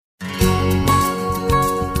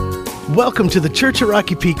Welcome to the Church at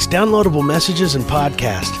Rocky Peak's downloadable messages and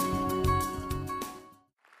podcast.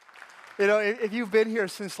 You know, if you've been here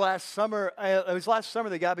since last summer, it was last summer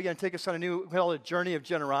that God began to take us on a journey of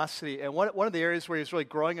generosity. And one of the areas where He's really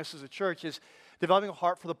growing us as a church is developing a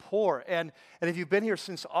heart for the poor. And if you've been here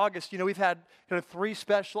since August, you know, we've had kind of three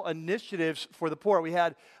special initiatives for the poor. We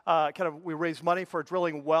had we raised money for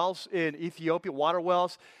drilling wells in Ethiopia, water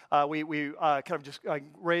wells. We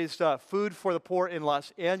raised food for the poor in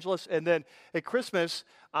Los Angeles. And then at Christmas,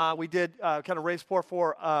 we did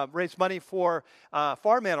raise money for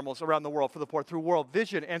farm animals around the world for the poor through World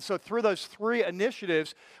Vision. And so through those three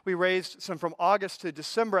initiatives, we raised some from August to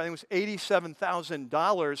December. I think it was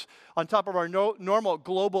 $87,000 on top of our normal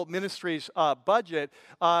global ministries budget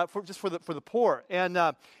for the poor. And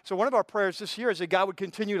so one of our prayers this year is that God would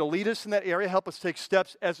continue to lead us in that area, help us take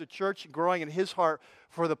steps as a church growing in His heart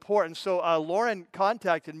for the poor. And so Lauren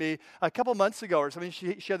contacted me a couple months ago or something.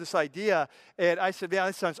 She had this idea, and I said, man,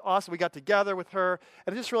 this sounds awesome. We got together with her,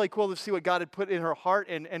 and it's just really cool to see what God had put in her heart,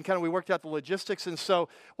 and kind of we worked out the logistics. And so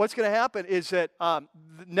what's going to happen is that the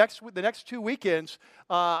next 2 weekends,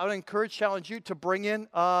 I would challenge you to bring in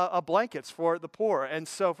blankets for the poor, and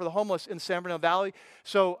so for the homeless in San Bernardino Valley.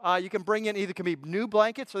 So you can bring in, either can be new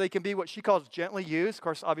blankets, or they can be what she calls gently used, of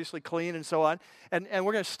course, obviously clean and so on. And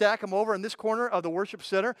we're going to stack them over in this corner of the worship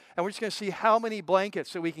center, and we're just going to see how many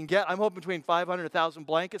blankets that we can get. I'm hoping between 500 and 1,000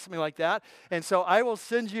 blankets, something like that. And so I will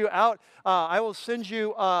send you out,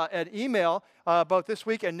 an email both this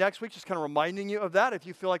week and next week, just kind of reminding you of that if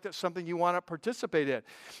you feel like that's something you want to participate in.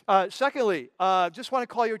 Secondly, just want to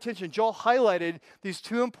call your attention. Joel highlighted these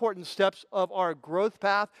two important steps of our growth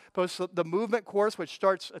path, both the movement course, which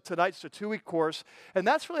starts tonight. It's a 2-week course, and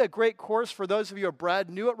that's really a great course for those of you who are brand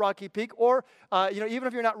new at Rocky Peak, or even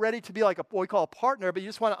if you're not ready to be like what we call a partner, but you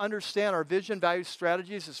just want to understand our vision, values,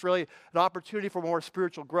 strategies. It's really an opportunity for more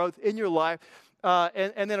spiritual growth in your life.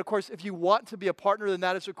 And then, of course, if you want to be a partner, then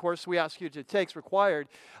that is a course we ask you to take. It's required.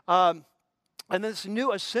 And this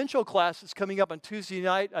new essential class is coming up on Tuesday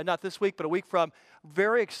night, not this week, but a week from.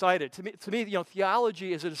 Very excited. To me,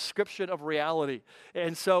 theology is a description of reality.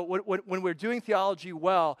 And so when we're doing theology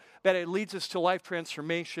well, that it leads us to life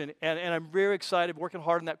transformation. And I'm very excited, working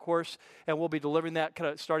hard on that course, and we'll be delivering that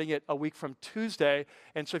kind of starting it a week from Tuesday.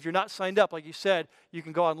 And so if you're not signed up, like you said, you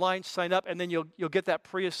can go online, sign up, and then you'll get that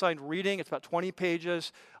pre-assigned reading. It's about 20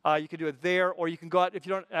 pages. You can do it there, or you can go out, if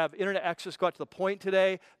you don't have internet access, go out to the Point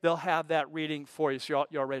today. They'll have that reading for you, so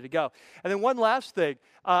you're all ready to go. And then one last thing.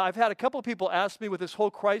 I've had a couple of people ask me, with this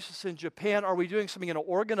whole crisis in Japan, are we doing something in an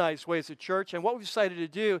organized way as a church? And what we've decided to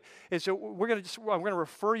do is that I'm going to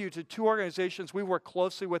refer you to two organizations we work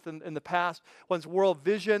closely with in the past. One's World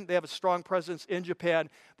Vision. They have a strong presence in Japan.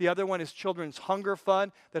 The other one is Children's Hunger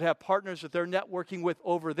Fund, that have partners that they're networking with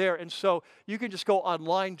over there. And so you can just go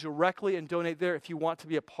online directly and donate there if you want to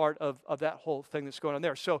be a part of that whole thing that's going on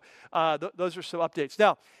there. So those are some updates.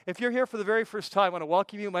 Now, if you're here for the very first time, I want to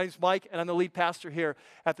welcome you. My name's Mike, and I'm the lead pastor here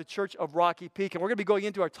at the Church of Rocky Peak. And we're going to be going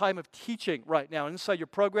into our time of teaching right now. And inside your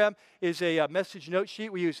program is a message note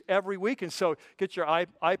sheet we use every week. And so get your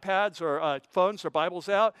iPads or phones or Bibles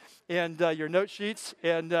out, and your note sheets.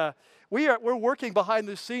 And we're working behind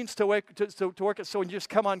the scenes to work it. So when you just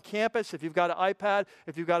come on campus, if you've got an iPad,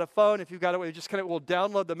 if you've got a phone, if you've got it, just kind of will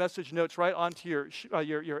download the message notes right onto your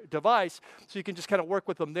device, so you can just kind of work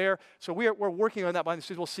with them there. So we're working on that behind the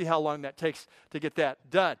scenes. We'll see how long that takes to get that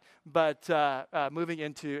done. But moving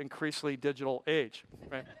into increasingly digital age,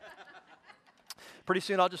 right? Pretty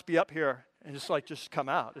soon I'll just be up here and just come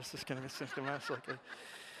out. It's just going to be something else.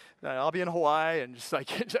 I'll be in Hawaii and just I'm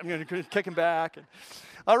going to kick him back. And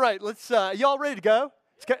all right, let's. You all ready to go?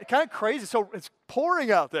 It's kind of crazy. So it's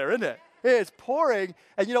pouring out there, isn't it? It's pouring,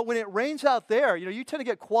 and when it rains out there, you tend to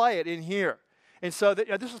get quiet in here, and so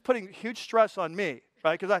this is putting huge stress on me,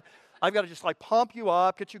 right? Because I've got to just pump you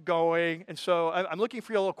up, get you going, and so I'm looking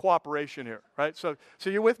for your little cooperation here, right? So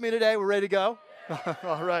you're with me today? We're ready to go?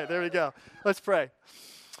 All right, there we go. Let's pray.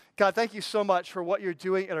 God, thank you so much for what you're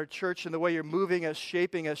doing at our church and the way you're moving us,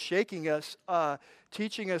 shaping us, shaking us,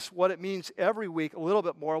 teaching us what it means every week, a little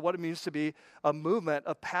bit more, what it means to be a movement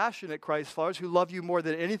of passionate Christ followers who love you more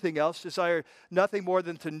than anything else, desire nothing more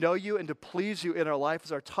than to know you and to please you in our life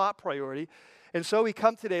as our top priority. And so we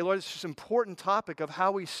come today, Lord, it's this important topic of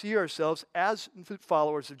how we see ourselves as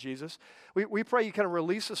followers of Jesus. We pray you kind of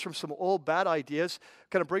release us from some old bad ideas,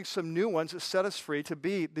 kind of bring some new ones that set us free to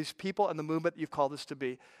be these people and the movement that you've called us to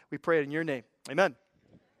be. We pray it in your name. Amen.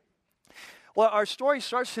 Well, our story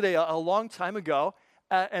starts today a long time ago,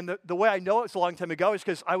 and the way I know it's a long time ago is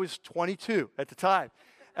because I was 22 at the time.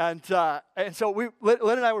 And so Lynn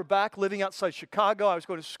and I were back living outside Chicago. I was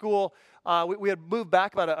going to school. We had moved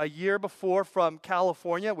back about a year before from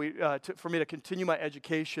California for me to continue my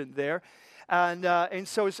education there. And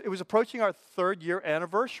so it was approaching our 3rd year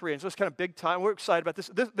anniversary. And so it's kind of big time. We're excited about this.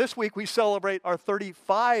 This week we celebrate our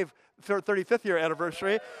 35th year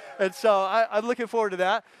anniversary. And so I'm looking forward to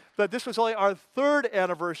that. But this was only our 3rd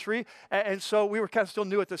anniversary. And so we were kind of still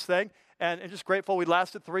new at this thing. And just grateful we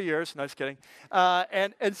lasted 3 years. No, just kidding.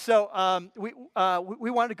 So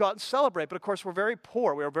we wanted to go out and celebrate. But of course, we're very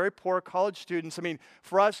poor. We were very poor college students. I mean,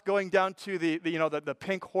 for us, going down to the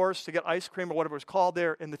Pink Horse to get ice cream or whatever it's called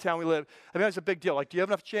there in the town we live, I mean, it was a big deal. Like, do you have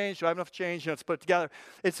enough change? Do I have enough change? Let's put it together.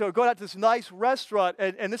 And so we go out to this nice restaurant,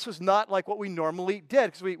 and this was not like what we normally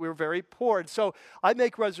did because we were very poor. And so I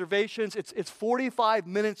make reservations. It's 45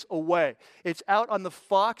 minutes away. It's out on the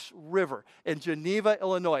Fox River in Geneva,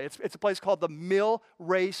 Illinois. It's a place called the Mill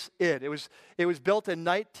Race Inn. It was built in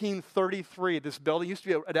 1933. This building used to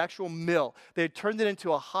be an actual mill. They had turned it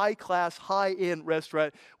into a high-class, high-end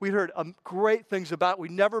restaurant. We heard great things about it.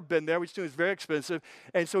 We'd never been there. We just knew it was very expensive.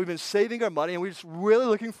 And so we've been saving our money, and we're just really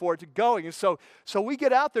looking forward to going. And so we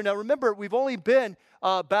get out there. Now, remember, we've only been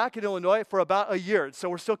back in Illinois for about a year. So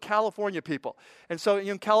we're still California people. And so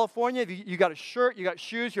in California, if you got a shirt, you got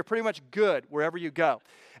shoes, you're pretty much good wherever you go.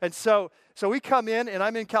 And so we come in, and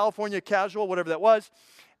I'm in California casual, whatever that was.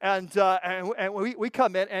 And we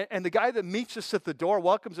come in, and the guy that meets us at the door,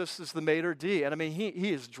 welcomes us, is the maitre d'. And I mean,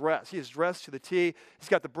 he is dressed. He is dressed to the T. He's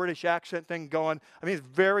got the British accent thing going. I mean, it's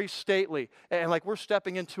very stately. And like we're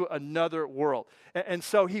stepping into another world. And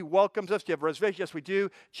so he welcomes us. Do you have a reservation? Yes, we do.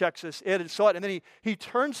 Checks us in and so on. And then he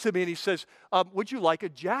turns to me and he says, would you like a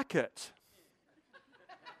jacket?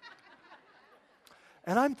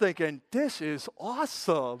 And I'm thinking, this is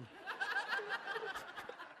awesome.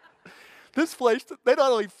 This place, they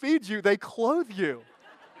not only feed you, they clothe you.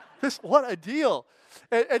 What a deal.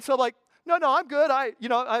 And so I'm like, no, I'm good.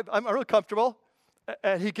 I'm really comfortable.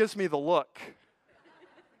 And he gives me the look.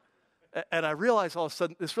 And I realize all of a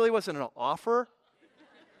sudden, this really wasn't an offer.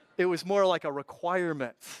 It was more like a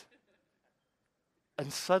requirement.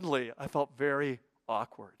 And suddenly, I felt very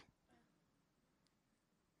awkward.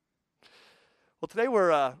 Well, today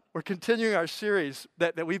we're continuing our series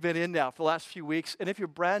that we've been in now for the last few weeks. And if you're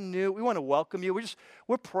brand new, we want to welcome you.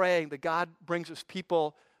 We're praying that God brings us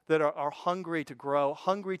people that are hungry to grow,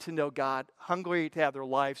 hungry to know God, hungry to have their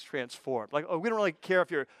lives transformed. Like, we don't really care if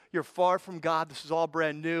you're far from God, this is all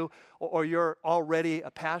brand new, or you're already a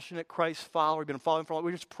passionate Christ follower, you've been following for a while.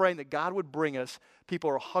 We're just praying that God would bring us people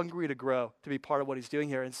who are hungry to grow, to be part of what he's doing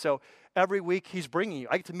here. And so every week he's bringing you.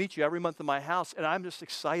 I get to meet you every month in my house, and I'm just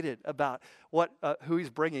excited about who he's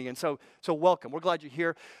bringing. And so welcome. We're glad you're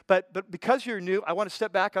here. But because you're new, I want to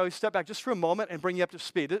step back. I always step back just for a moment and bring you up to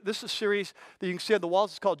speed. This is a series that you can see on the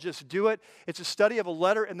walls. It's called Just Do It. It's a study of a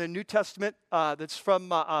letter in the New Testament that's from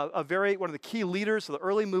one of the key leaders of the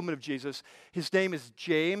early movement of Jesus. His name is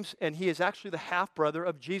James, and he is actually the half-brother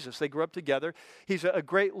of Jesus. They grew up together. He's a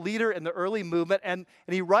great leader in the early movement, and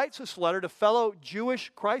he writes this letter to fellow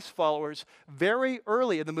Jewish Christ followers very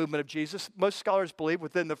early in the movement of Jesus. Most scholars believe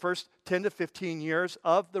within the first 10 to 15 years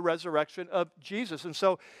of the resurrection of Jesus. And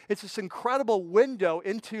so it's this incredible window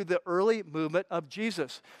into the early movement of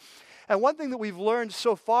Jesus. And one thing that we've learned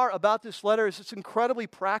so far about this letter is it's incredibly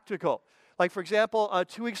practical. Like, for example,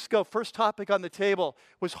 2 weeks ago, first topic on the table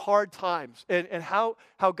was hard times and how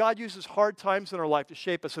God uses hard times in our life to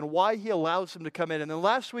shape us and why he allows them to come in. And then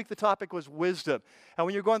last week, the topic was wisdom. And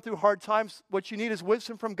when you're going through hard times, what you need is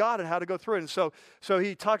wisdom from God and how to go through it. And so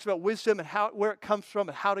he talks about wisdom and where it comes from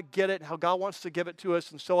and how to get it and how God wants to give it to us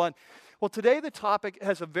and so on. Well, today the topic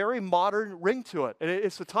has a very modern ring to it. And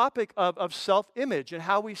it's the topic of self-image and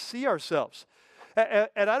how we see ourselves. And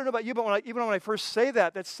I don't know about you, but even when I first say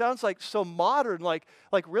that sounds like so modern. Like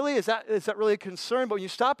really, is that really a concern? But when you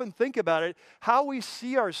stop and think about it, how we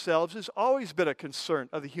see ourselves has always been a concern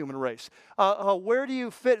of the human race. Where do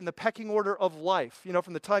you fit in the pecking order of life?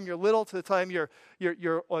 From the time you're little to the time you're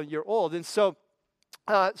old. And so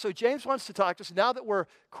James wants to talk to us now that we're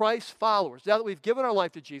Christ followers, now that we've given our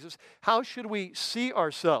life to Jesus. How should we see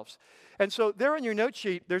ourselves? And so there in your note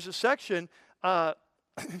sheet, there's a section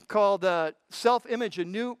called Self-Image, A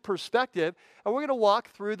New Perspective. And we're going to walk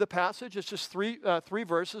through the passage. It's just three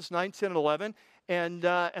verses, 9, 10, and 11. And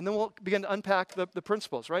then we'll begin to unpack the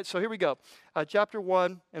principles, right? So here we go. Chapter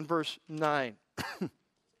 1 and verse 9.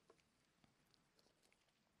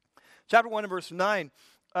 Chapter 1 and verse 9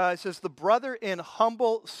 it says, the brother in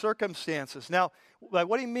humble circumstances. Now,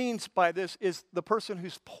 what he means by this is the person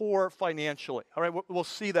who's poor financially. All right, we'll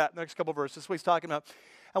see that in the next couple of verses. That's what he's talking about.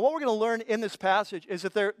 And what we're going to learn in this passage is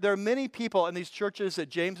that there are many people in these churches that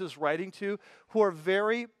James is writing to who are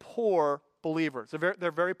very poor believers.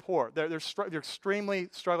 They're very poor. They're extremely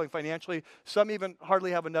struggling financially. Some even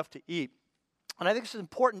hardly have enough to eat. And I think it's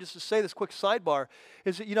important just to say this quick sidebar,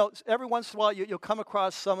 is that, every once in a while you'll come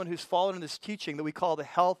across someone who's fallen in this teaching that we call the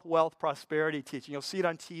health, wealth, prosperity teaching. You'll see it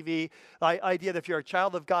on TV, the idea that if you're a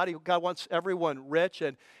child of God, God wants everyone rich,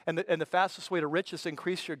 and the fastest way to riches is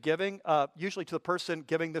increase your giving, usually to the person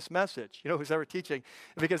giving this message, who's ever teaching,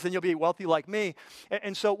 because then you'll be wealthy like me.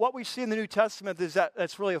 And so what we see in the New Testament is that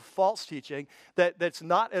that's really a false teaching, that's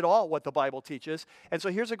not at all what the Bible teaches. And so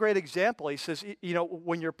here's a great example. He says,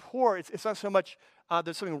 when you're poor, it's not so much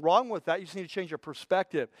there's something wrong with that. You just need to change your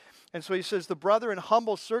perspective. And so he says, the brother in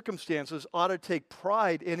humble circumstances ought to take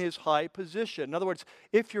pride in his high position. In other words,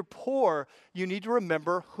 if you're poor, you need to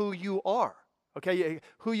remember who you are. Okay,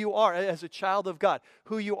 who you are as a child of God,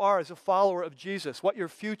 who you are as a follower of Jesus, what your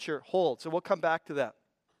future holds. And we'll come back to that.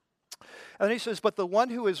 And then he says, but the one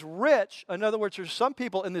who is rich, in other words, there's some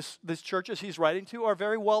people in this churches he's writing to are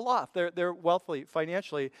very well off. They're wealthy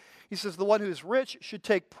financially. He says the one who is rich should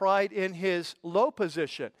take pride in his low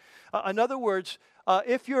position. In other words,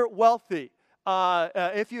 if you're wealthy,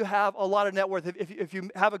 if you have a lot of net worth, if you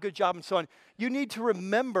have a good job and so on, you need to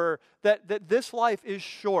remember that this life is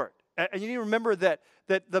short. And you need to remember that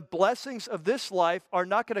the blessings of this life are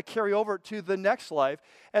not going to carry over to the next life,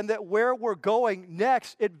 and that where we're going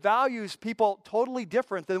next, it values people totally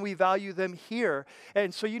different than we value them here.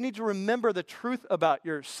 And so you need to remember the truth about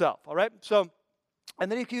yourself, all right? So, and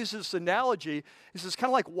then he uses this analogy. He says, kind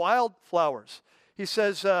of like wildflowers. He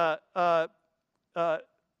says,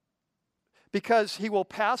 because he will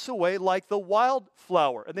pass away like the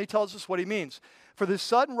wildflower. And he tells us what he means. For the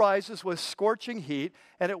sun rises with scorching heat,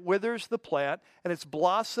 and it withers the plant, and its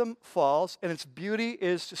blossom falls, and its beauty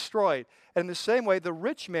is destroyed. And in the same way, the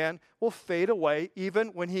rich man will fade away even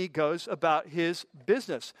when he goes about his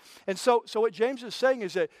business. And so what James is saying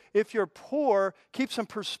is that if you're poor, keep some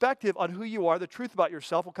perspective on who you are, the truth about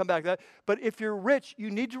yourself. We'll come back to that. But if you're rich, you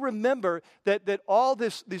need to remember that all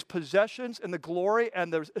these possessions and the glory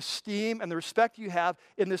and the esteem and the respect you have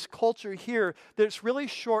in this culture here, that it's really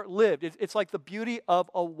short-lived. It's like the beauty of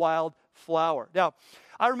a wild flower. Now,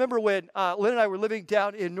 I remember when Lynn and I were living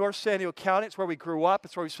down in North San Diego County. It's where we grew up.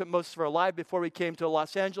 It's where we spent most of our life before we came to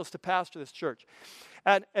Los Angeles to pastor this church.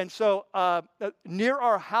 And so near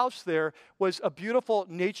our house there was a beautiful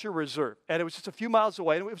nature reserve. And it was just a few miles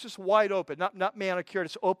away. And it was just wide open, not manicured.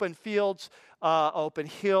 It's open fields, open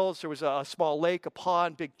hills. There was a small lake, a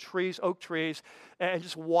pond, big trees, oak trees, and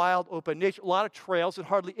just wild open nature. A lot of trails, and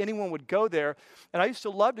hardly anyone would go there. And I used to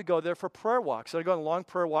love to go there for prayer walks. So I'd go on long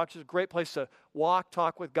prayer walks. It's a great place to walk,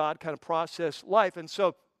 talk with God, kind of process life. And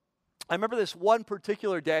so I remember this one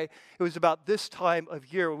particular day. It was about this time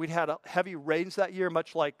of year. We'd had heavy rains that year,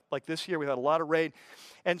 much like this year. We had a lot of rain.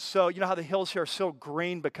 And so you know how the hills here are so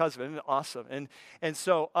green because of it. Isn't it awesome? And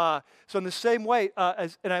so in the same way, I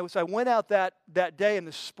went out that day in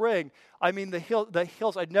the spring. I mean, the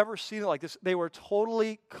hills, I'd never seen it like this. They were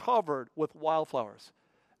totally covered with wildflowers.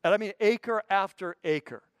 And I mean, acre after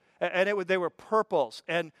acre. And they were purples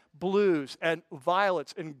and blues and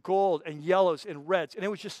violets and gold and yellows and reds. And it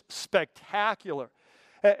was just spectacular.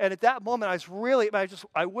 And at that moment,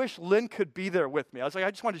 I wish Lynn could be there with me. I was like,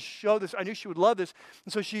 I just wanted to show this. I knew she would love this.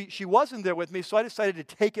 And so she wasn't there with me, so I decided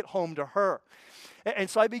to take it home to her. And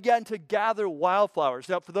so I began to gather wildflowers.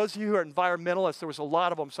 Now, for those of you who are environmentalists, there was a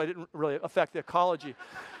lot of them, so I didn't really affect the ecology.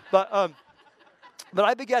 But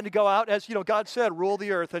I began to go out, as God said, rule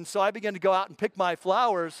the earth. And so I began to go out and pick my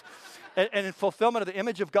flowers, and in fulfillment of the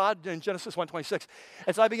image of God in Genesis 1:26.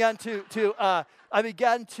 And so I began to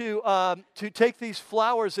take these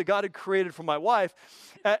flowers that God had created for my wife,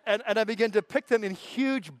 and I began to pick them in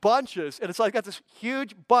huge bunches. And it's like I got this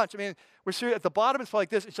huge bunch. I mean, we're serious. At the bottom, it's like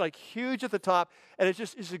this. It's like huge at the top, and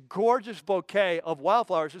it's a gorgeous bouquet of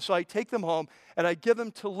wildflowers. And so I take them home, and I give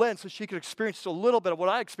them to Lynn so she could experience just a little bit of what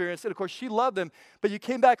I experienced. And, of course, she loved them. But you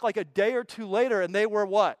came back like a day or two later, and they were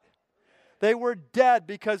what? They were dead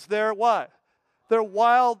because they're what? They're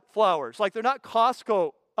wildflowers. Like they're not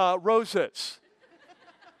Costco roses.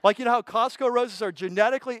 Like, you know how Costco roses are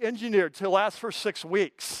genetically engineered to last for 6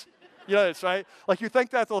 weeks? You know this, right? Like you think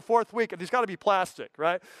that the fourth week, and these got to be plastic,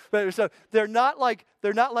 right? But so they're not like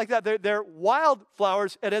that. They're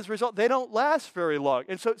wildflowers, and as a result, they don't last very long.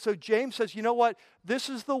 And so James says, you know what? This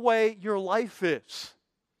is the way your life is.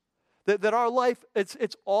 That our life,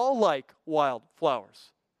 it's all like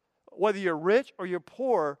wildflowers. Whether you're rich or you're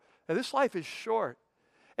poor, and this life is short.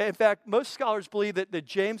 In fact, most scholars believe that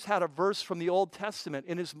James had a verse from the Old Testament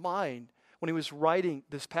in his mind when he was writing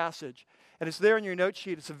this passage. And it's there in your note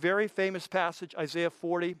sheet. It's a very famous passage, Isaiah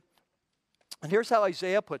 40. And here's how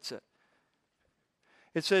Isaiah puts it.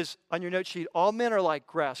 It says on your note sheet, all men are like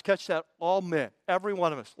grass. Catch that, all men, every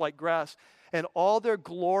one of us, like grass. And all their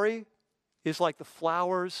glory is like the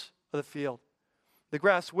flowers of the field. The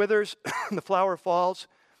grass withers, and the flower falls,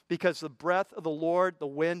 because the breath of the Lord, the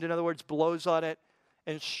wind, in other words, blows on it.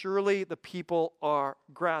 And surely the people are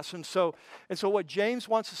grass. And so what James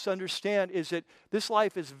wants us to understand is that this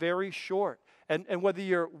life is very short. And whether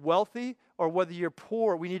you're wealthy or whether you're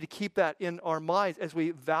poor, we need to keep that in our minds as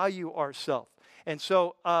we value ourselves. And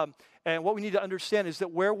so, and what we need to understand is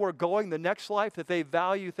that where we're going, the next life, that they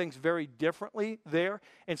value things very differently there.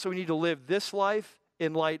 And so we need to live this life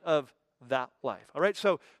in light of that life. All right,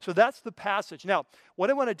 so that's the passage. Now,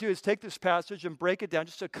 what I want to do is take this passage and break it down,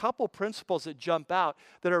 just a couple principles that jump out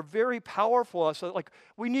that are very powerful. So, like,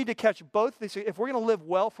 we need to catch both these. If we're going to live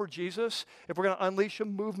well for Jesus, if we're going to unleash a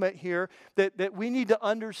movement here, that we need to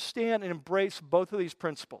understand and embrace both of these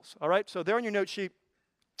principles. All right, so there on your note sheet,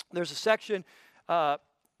 there's a section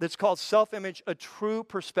that's called Self-Image, a True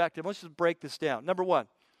Perspective. Let's just break this down. Number one,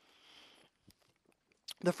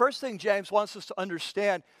 the first thing James wants us to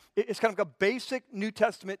understand is kind of a basic New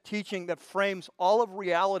Testament teaching that frames all of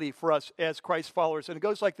reality for us as Christ followers. And it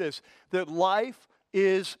goes like this, that life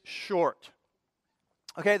is short.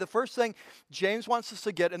 Okay, the first thing James wants us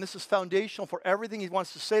to get, and this is foundational for everything he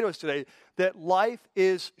wants to say to us today, that life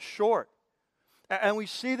is short. And we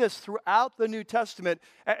see this throughout the New Testament,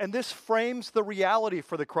 and this frames the reality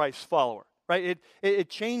for the Christ follower. Right? It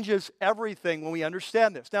changes everything when we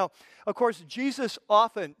understand this. Now, of course, Jesus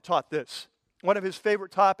often taught this, one of his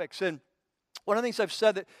favorite topics. And one of the things I've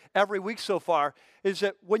said that every week so far is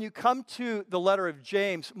that when you come to the letter of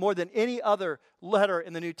James, more than any other letter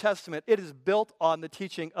in the New Testament, it is built on the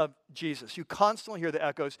teaching of Jesus. You constantly hear the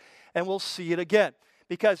echoes, and we'll see it again.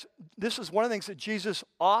 Because this is one of the things that Jesus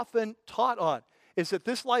often taught on, is that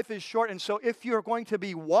this life is short, and so if you're going to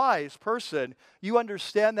be a wise person, you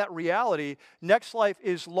understand that reality. Next life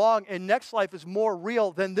is long, and next life is more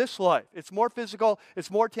real than this life. It's more physical,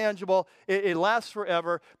 it's more tangible, it lasts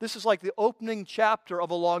forever. This is like the opening chapter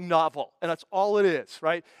of a long novel, and that's all it is,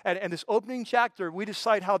 right? And this opening chapter, we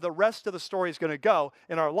decide how the rest of the story is going to go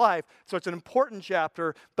in our life, so it's an important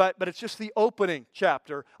chapter, but it's just the opening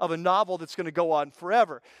chapter of a novel that's going to go on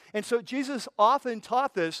forever. And so Jesus often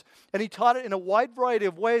taught this, and he taught it in a wide variety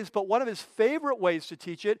of ways, but one of his favorite ways to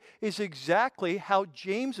teach it is exactly how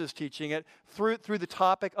James is teaching it through the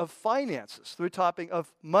topic of finances, through the topic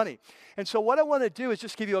of money. And so what I want to do is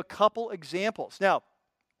just give you a couple examples. Now,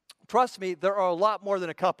 trust me, there are a lot more than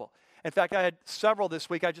a couple. In fact, I had several this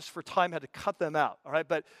week. I just, for time, had to cut them out, all right?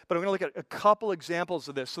 But I'm going to look at a couple examples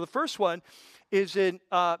of this. So the first one is in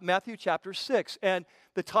Matthew chapter 6. And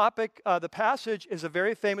the topic, the passage is a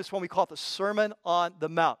very famous one. We call it the Sermon on the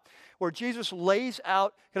Mount, where Jesus lays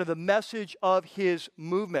out kind of the message of his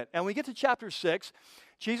movement. And when we get to chapter 6,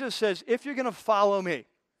 Jesus says, if you're going to follow me,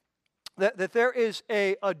 that there is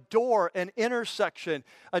a door, an intersection,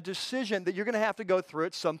 a decision that you're going to have to go through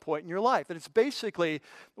at some point in your life. And it's basically,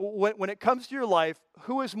 when it comes to your life,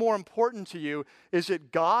 who is more important to you? Is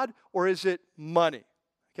it God or is it money?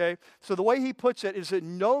 Okay? So the way he puts it is that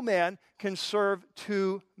no man can serve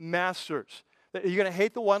two masters. That you're going to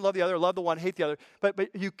hate the one, love the other, love the one, hate the other.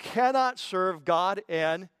 But you cannot serve God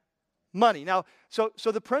and money. Now, so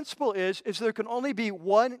the principle is there can only be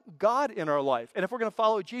one God in our life. And if we're going to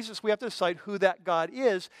follow Jesus, we have to decide who that God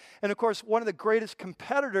is. And of course, one of the greatest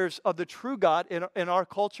competitors of the true God in our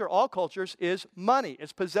culture, all cultures, is money.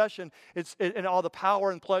 It's possession. It's and all the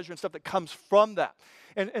power and pleasure and stuff that comes from that.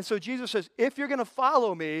 And so Jesus says, if you're going to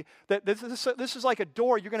follow me, that this is like a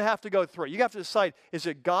door you're going to have to go through. You have to decide, is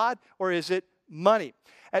it God or is it money?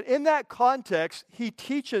 And in that context, he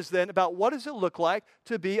teaches then about what does it look like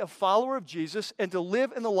to be a follower of Jesus and to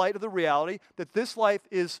live in the light of the reality that this life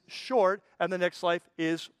is short and the next life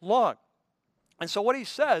is long. And so what he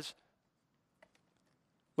says,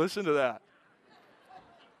 listen to that.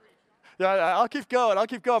 Yeah, I'll keep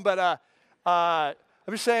going, but I'm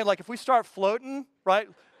just saying, like, if we start floating, right,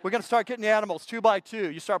 we're going to start getting the animals 2 by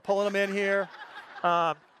 2. You start pulling them in here.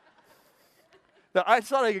 Now, I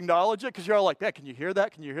thought I'd acknowledge it because you're all like, "Dad, can you hear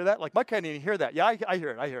that? Can you hear that?" Like, Mike can't even hear that. Yeah, I hear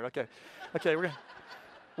it. Okay,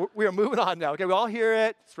 we are moving on now. Okay, we all hear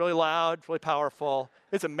it. It's really loud. It's really powerful.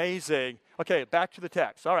 It's amazing. Okay, back to the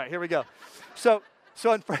text. All right, here we go. So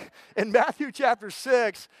in Matthew chapter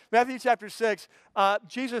 6,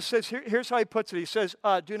 Jesus says, here's how he puts it. He says,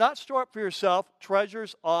 do not store up for yourself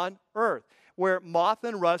treasures on earth, where moth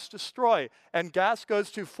and rust destroy, and gas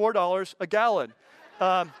goes to $4 a gallon.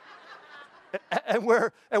 and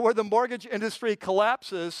where the mortgage industry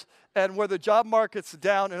collapses, and where the job market's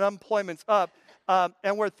down and unemployment's up,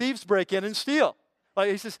 and where thieves break in and steal. Like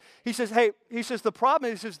he says, the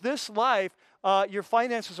problem is this life, your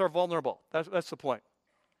finances are vulnerable. That's the point.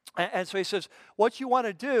 And so he says, what you want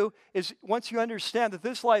to do is, once you understand that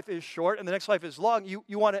this life is short and the next life is long,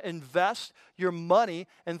 you want to invest your money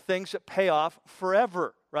in things that pay off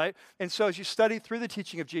forever, right? And so as you study through the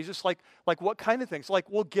teaching of Jesus, like what kind of things? Like,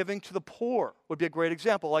 well, giving to the poor would be a great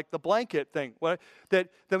example, like the blanket thing. That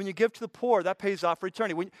when you give to the poor, that pays off for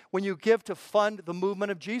eternity. When you give to fund the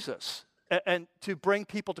movement of Jesus and to bring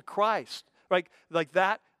people to Christ, right? Like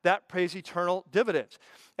that pays eternal dividends.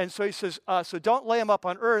 And so he says, so don't lay them up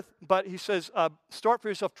on earth, but he says, store up for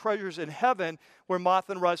yourself treasures in heaven where moth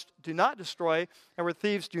and rust do not destroy and where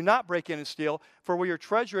thieves do not break in and steal. For where your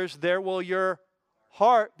treasure is, there will your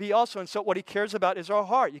heart be also. And so what he cares about is our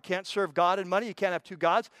heart. You can't serve God and money. You can't have two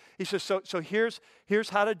gods. He says, so here's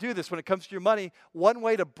how to do this when it comes to your money. One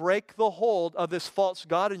way to break the hold of this false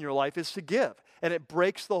god in your life is to give. And it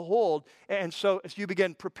breaks the hold. And so as you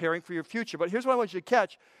begin preparing for your future. But here's what I want you to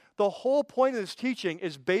catch. The whole point of this teaching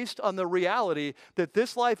is based on the reality that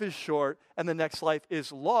this life is short and the next life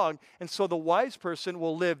is long. And so the wise person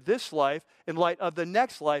will live this life in light of the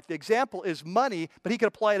next life. The example is money, but he can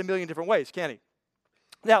apply it a million different ways, can't he?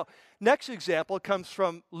 Now, next example comes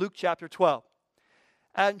from Luke chapter 12.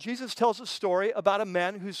 And Jesus tells a story about a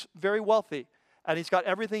man who's very wealthy. And he's got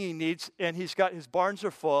everything he needs, and his barns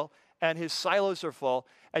are full, and his silos are full,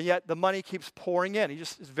 and yet the money keeps pouring in. He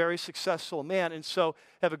just is a very successful man, and so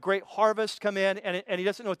have a great harvest come in, and he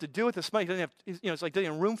doesn't know what to do with this money. He doesn't have, it's like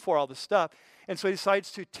doesn't have room for all this stuff, and so he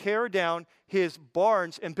decides to tear down his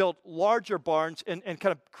barns and build larger barns and kind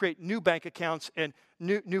of create new bank accounts and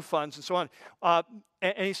new funds and so on.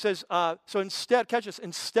 And he says, so instead, catch this,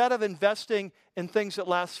 instead of investing in things that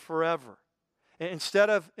last forever, instead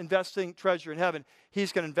of investing treasure in heaven,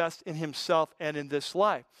 he's going to invest in himself and in this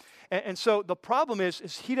life. And so the problem is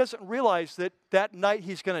he doesn't realize that night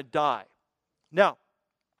he's going to die. Now,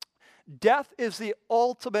 death is the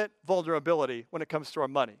ultimate vulnerability when it comes to our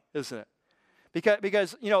money, isn't it?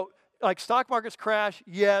 Because like stock markets crash,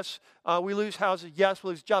 yes. We lose houses, yes.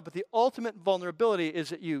 We lose jobs. But the ultimate vulnerability is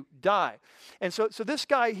that you die. And so this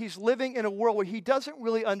guy, he's living in a world where he doesn't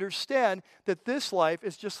really understand that this life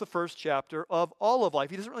is just the first chapter of all of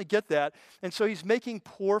life. He doesn't really get that. And so he's making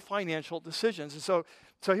poor financial decisions. And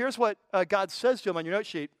so here's what God says to him on your note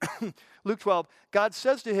sheet. Luke 12. God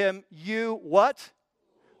says to him, you what?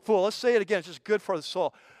 Fool. Let's say it again. It's just good for the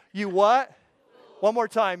soul. You what? One more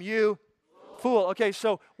time. You fool. Okay,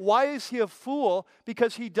 so why is he a fool?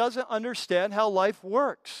 Because he doesn't understand how life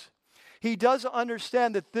works. He doesn't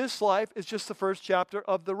understand that this life is just the first chapter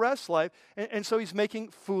of the rest life, and so he's making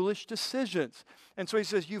foolish decisions. And so he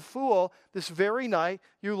says, you fool, this very night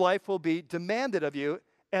your life will be demanded of you,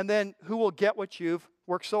 and then who will get what you've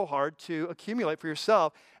worked so hard to accumulate for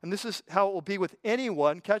yourself? And this is how it will be with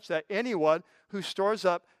anyone, catch that, anyone who stores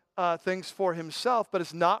up things for himself, but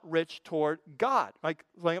is not rich toward God, like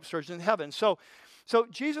laying up treasures in heaven. So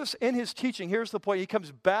Jesus, in his teaching, here's the point. He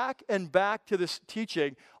comes back and back to this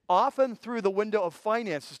teaching, often through the window of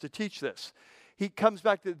finances to teach this. He comes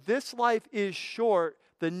back to this life is short,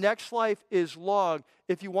 the next life is long.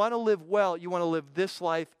 If you want to live well, you want to live this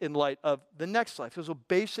life in light of the next life. It was a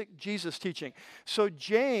basic Jesus teaching. So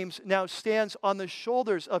James now stands on the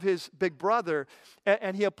shoulders of his big brother,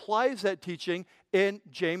 and he applies that teaching in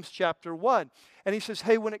James chapter 1. And he says,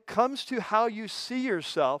 hey, when it comes to how you see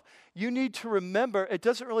yourself, you need to remember it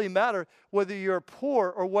doesn't really matter whether you're poor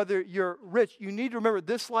or whether you're rich. You need to remember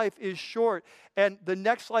this life is short and the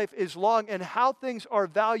next life is long, and how things are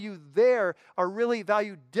valued there are really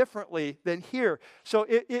valued differently than here. So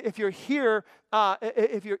if you're here,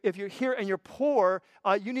 if you're here and you're poor,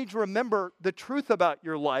 you need to remember the truth about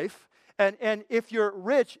your life. And if you're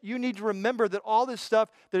rich, you need to remember that all this stuff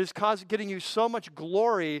that is getting you so much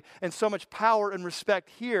glory and so much power and respect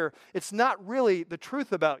here, it's not really the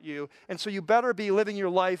truth about you. And so you better be living your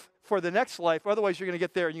life for the next life. Otherwise, you're going to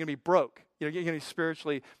get there and you're going to be broke. You're going to be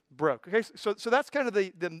spiritually broke. Okay, so that's kind of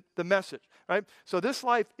the message, right? So this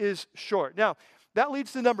life is short. Now, that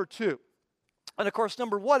leads to number 2. And of course,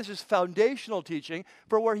 number 1 is his foundational teaching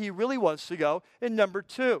for where he really wants to go in number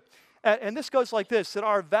 2. And this goes like this, that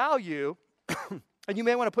our value, and you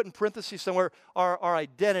may want to put in parentheses somewhere, our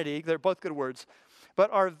identity, they're both good words,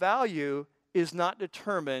 but our value is not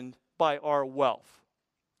determined by our wealth.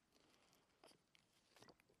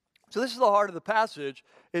 So this is the heart of the passage,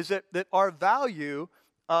 is that our value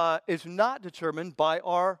is not determined by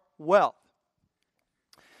our wealth.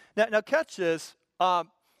 Now catch this,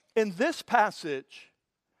 in this passage,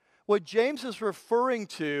 What James is referring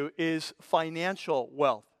to is financial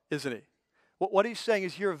wealth, isn't he? What he's saying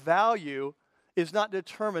is your value is not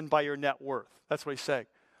determined by your net worth. That's what he's saying.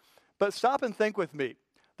 But stop and think with me.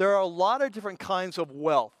 There are a lot of different kinds of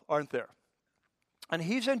wealth, aren't there? And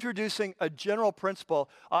he's introducing a general principle.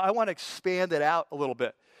 I want to expand it out a little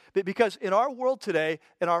bit. Because in our world today,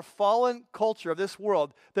 in our fallen culture of this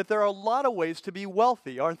world, that there are a lot of ways to be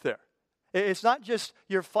wealthy, aren't there? It's not just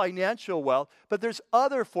your financial wealth, but there's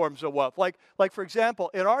other forms of wealth. Like for example,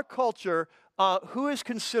 in our culture, who is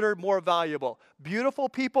considered more valuable? Beautiful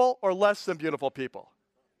people or less than beautiful people?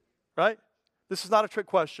 Right? This is not a trick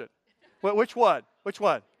question. Which one? Which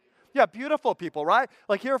one? Yeah, beautiful people, right?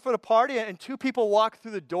 Like here for the party and two people walk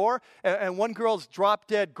through the door and one girl's drop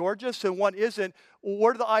dead gorgeous and one isn't.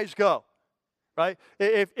 Where do the eyes go? Right?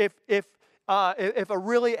 If a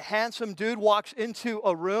really handsome dude walks into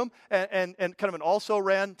a room and kind of an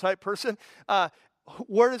also-ran type person,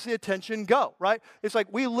 where does the attention go, right? It's like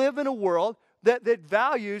we live in a world that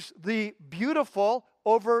values the beautiful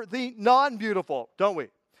over the non-beautiful, don't we?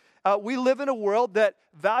 We live in a world that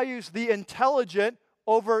values the intelligent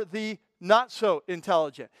over the not so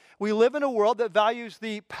intelligent. We live in a world that values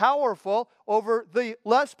the powerful over the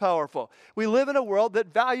less powerful. We live in a world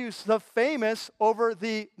that values the famous over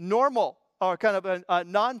the normal or kind of a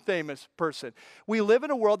non-famous person. We live in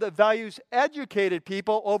a world that values educated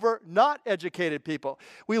people over not educated people.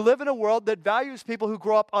 We live in a world that values people who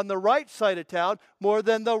grow up on the right side of town more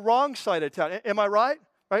than the wrong side of town. Am I right?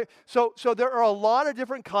 Right? So there are a lot of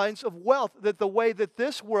different kinds of wealth that the way that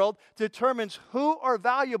this world determines who are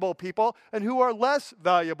valuable people and who are less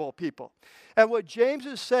valuable people. And what James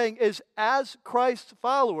is saying is as Christ's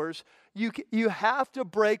followers, you have to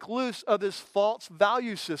break loose of this false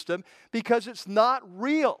value system because it's not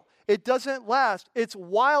real. It doesn't last. It's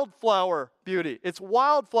wildflower beauty. It's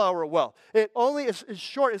wildflower wealth. It only is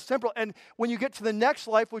short, it's temporal. And when you get to the next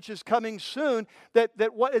life, which is coming soon, that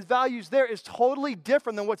what is valued there is totally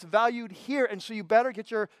different than what's valued here. And so you better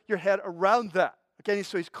get your head around that. Okay,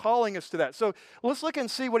 so he's calling us to that. So let's look and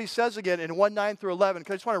see what he says again in 1:9 through 11,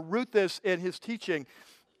 because I just want to root this in his teaching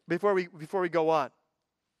before we go on.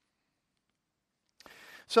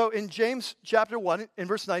 So in James chapter 1, in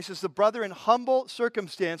verse 9, it says, the brother in humble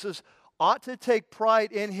circumstances ought to take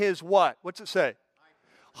pride in his what? What's it say?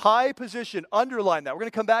 High position. Underline that. We're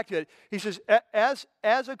going to come back to it. He says, as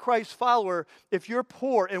a Christ follower, if you're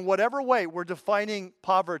poor in whatever way, we're defining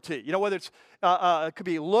poverty. You know, whether it's, it could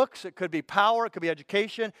be looks, it could be power, it could be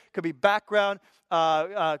education, it could be background,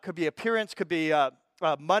 could be appearance, could be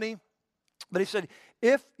money. But he said,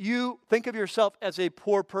 if you think of yourself as a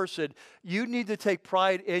poor person, you need to take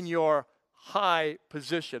pride in your high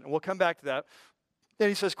position. And we'll come back to that. Then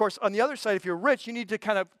he says, of course, on the other side, if you're rich, you need to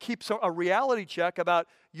kind of keep a reality check about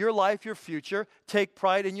your life, your future. Take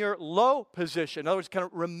pride in your low position. In other words, kind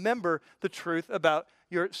of remember the truth about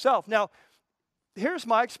yourself. Now, here's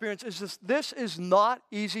my experience, is this is not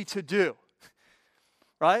easy to do,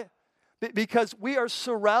 right? Because we are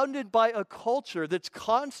surrounded by a culture that's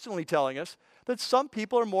constantly telling us that some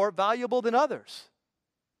people are more valuable than others.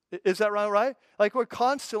 Is that right? Like we're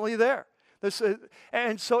constantly there.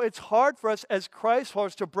 And so it's hard for us as Christ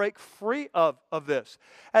followers to break free of this.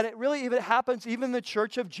 And it really even happens even in the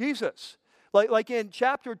church of Jesus. Like in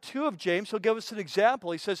chapter 2 of James, he'll give us an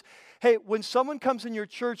example. He says, hey, when someone comes in your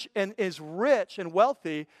church and is rich and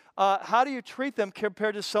wealthy, how do you treat them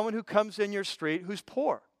compared to someone who comes in your street who's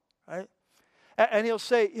poor? Right? And he'll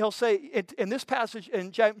say in this passage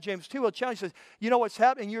in James 2, he'll challenge, he says, you know what's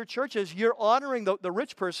happening in your churches, you're honoring the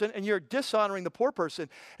rich person and you're dishonoring the poor person.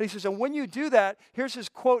 And he says, and when you do that, here's his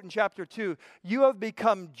quote in chapter 2, you have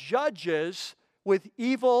become judges with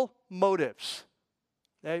evil motives.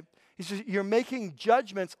 Okay? He says, you're making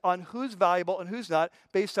judgments on who's valuable and who's not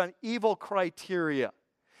based on evil criteria.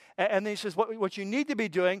 And then he says, what you need to be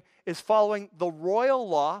doing is following the royal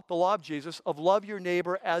law, the law of Jesus, of love your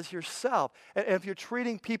neighbor as yourself. And if you're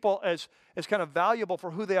treating people as kind of valuable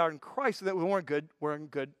for who they are in Christ, then we're in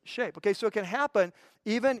good shape. Okay, so it can happen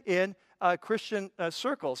even in Christian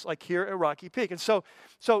circles, like here at Rocky Peak. And so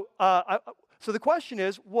the question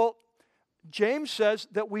is, well, James says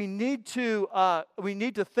that we need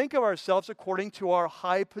to think of ourselves according to our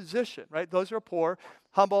high position, right? Those who are poor,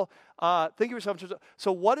 humble, think of yourself.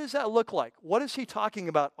 So what does that look like? What is he talking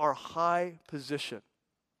about, our high position?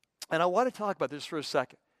 And I want to talk about this for a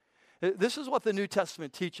second. This is what the New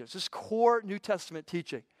Testament teaches. This core New Testament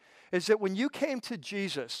teaching is that when you came to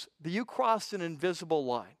Jesus, that you crossed an invisible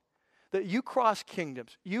line, that you crossed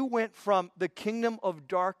kingdoms. You went from the kingdom of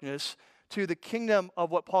darkness to the kingdom of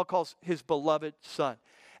what Paul calls his beloved Son.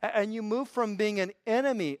 And you move from being an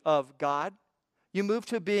enemy of God You move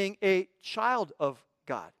to being a child of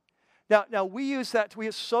God. Now we use that, we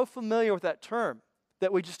are so familiar with that term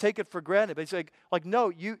that we just take it for granted. But it's like no,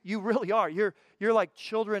 you really are. You're like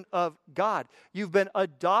children of God. You've been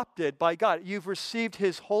adopted by God. You've received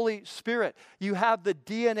His Holy Spirit. You have the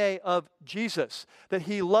DNA of Jesus, that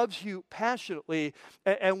He loves you passionately.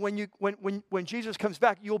 And when Jesus comes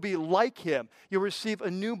back, you'll be like Him. You'll receive a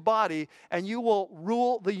new body, and you will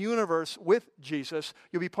rule the universe with Jesus.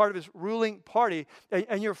 You'll be part of His ruling party,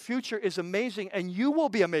 and your future is amazing, and you will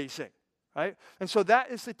be amazing. Right? And so that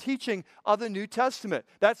is the teaching of the New Testament.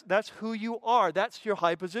 That's who you are. That's your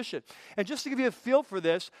high position. And just to give you a feel for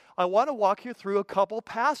this, I want to walk you through a couple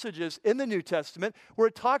passages in the New Testament where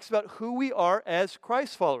it talks about who we are as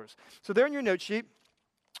Christ followers. So there in your note sheet,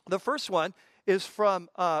 the first one is from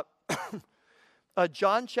 1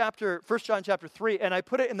 John chapter 3, and I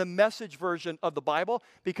put it in the Message version of the Bible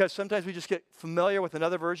because sometimes we just get familiar with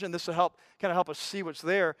another version. This will help us see what's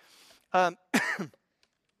there.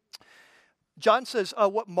 John says,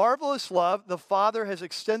 what marvelous love the Father has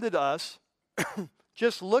extended to us.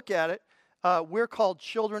 Just look at it. We're called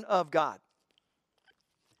children of God.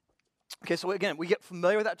 Okay, so again, we get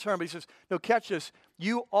familiar with that term, but he says, no, catch this.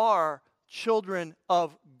 You are children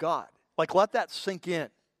of God. Like, let that sink in.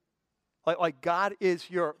 Like God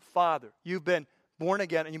is your Father. You've been born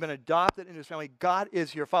again, and you've been adopted into His family. God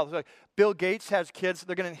is your Father. So like Bill Gates has kids.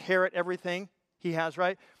 They're going to inherit everything he has,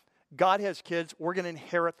 right? God has kids. We're going to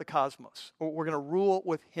inherit the cosmos. We're going to rule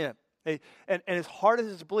with Him. And as hard as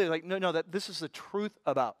it is to believe, like, no, that this is the truth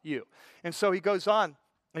about you. And so he goes on,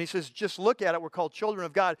 and he says, just look at it. We're called children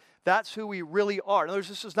of God. That's who we really are. In other words,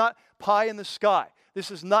 this is not pie in the sky. This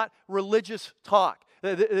is not religious talk.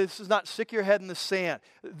 This is not stick your head in the sand.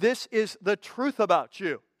 This is the truth about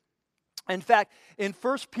you. In fact, in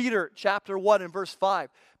 1 Peter chapter 1 and verse 5,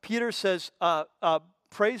 Peter says,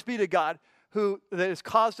 praise be to God, who that has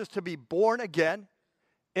caused us to be born again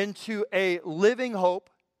into a living hope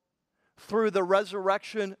through the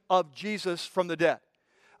resurrection of Jesus from the dead.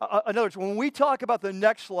 In other words, when we talk about the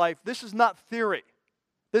next life, this is not theory.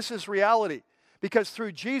 This is reality. Because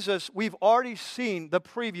through Jesus, we've already seen the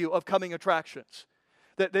preview of coming attractions.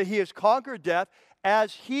 That He has conquered death.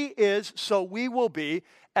 As He is, so we will be.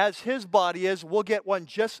 As His body is, we'll get one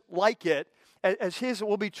just like it. As His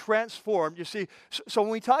will be transformed, you see. So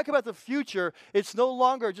when we talk about the future, it's no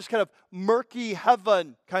longer just kind of murky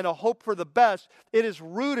heaven, kind of hope for the best. It is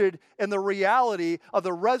rooted in the reality of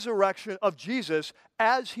the resurrection of Jesus.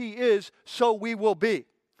 As He is, so we will be.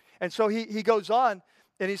 And so he goes on,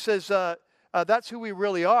 and he says, that's who we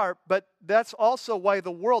really are, but that's also why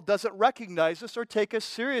the world doesn't recognize us or take us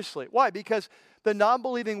seriously. Why? Because the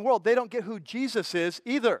non-believing world, they don't get who Jesus is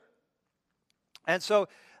either. And so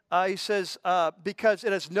he says, because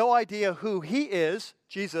it has no idea who He is,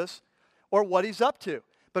 Jesus, or what He's up to.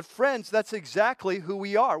 But friends, that's exactly who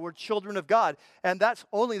we are. We're children of God, and that's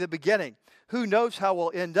only the beginning. Who knows how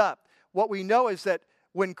we'll end up? What we know is that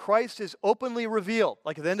when Christ is openly revealed,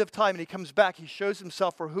 like at the end of time, and He comes back, He shows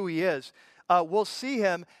Himself for who He is. We'll see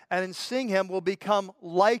Him, and in seeing Him, we'll become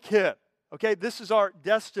like Him. Okay, this is our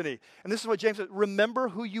destiny. And this is what James said, remember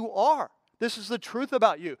who you are. This is the truth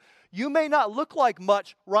about you. You may not look like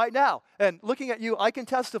much right now. And looking at you, I can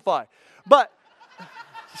testify. But,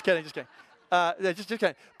 just kidding. Just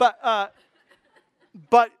kidding.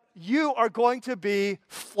 But you are going to be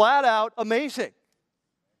flat out amazing.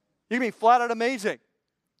 You're going to be flat out amazing.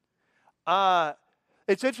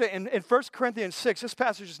 It's interesting. In 1 Corinthians 6, this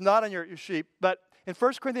passage is not on your sheet, but in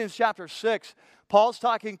 1 Corinthians chapter 6, Paul's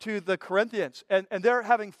talking to the Corinthians, and they're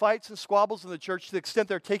having fights and squabbles in the church to the extent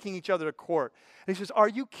they're taking each other to court. And he says, are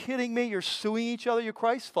you kidding me? You're suing each other, you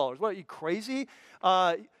Christ followers. What, are you crazy?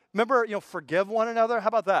 Remember, forgive one another? How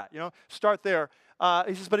about that? Start there.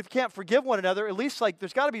 He says, but if you can't forgive one another, at least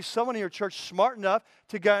there's got to be someone in your church smart enough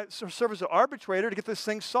to serve as an arbitrator to get this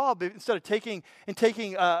thing solved instead of taking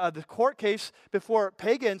the court case before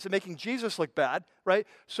pagans and making Jesus look bad, right?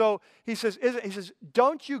 So he says,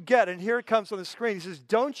 don't you get, and here it comes on the screen, he says,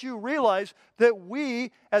 don't you realize that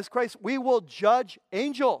we, as Christ, we will judge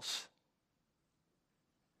angels?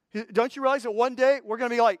 Don't you realize that one day we're going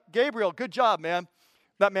to be like, Gabriel, good job, man.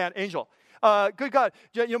 Not man, angel. Good God.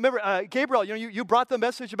 Remember, Gabriel, you brought the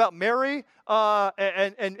message about Mary,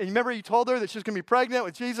 and remember you told her that she's going to be pregnant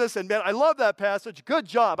with Jesus, and man, I love that passage. Good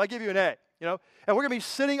job. I give you an A, And we're going to be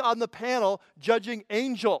sitting on the panel judging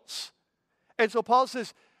angels. And so Paul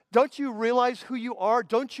says, don't you realize who you are?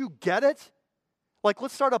 Don't you get it?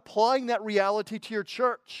 Let's start applying that reality to your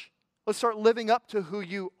church. Let's start living up to who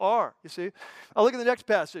you are, you see. Look at the next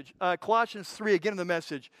passage, Colossians 3, again in the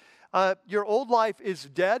Message. Your old life is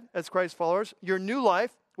dead as Christ followers. Your new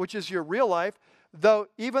life, which is your real life,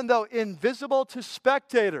 even though invisible to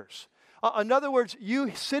spectators. In other words,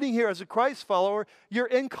 you sitting here as a Christ follower, you're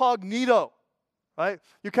incognito, right?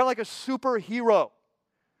 You're kind of like a superhero.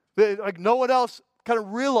 Like no one else kind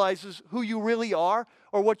of realizes who you really are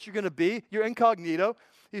or what you're going to be. You're incognito.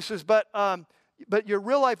 He says, but your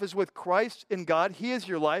real life is with Christ in God. He is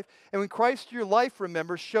your life. And when Christ, your life,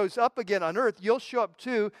 remember, shows up again on earth, you'll show up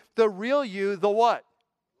too. The real you, the what?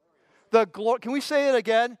 The Can we say it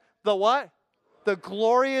again? The what? The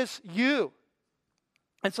glorious you.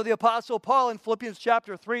 And so the Apostle Paul in Philippians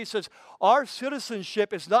chapter 3 says, our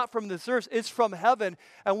citizenship is not from this earth, it's from heaven,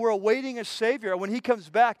 and we're awaiting a Savior. And when He comes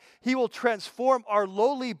back, He will transform our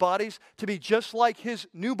lowly bodies to be just like His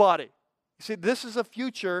new body. You see, this is the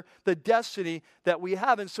future, the destiny that we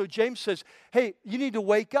have. And so James says, hey, you need to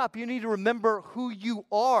wake up. You need to remember who you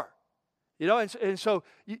are. You know, and so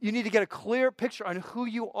you need to get a clear picture on who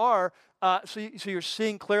you are so you're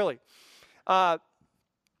seeing clearly.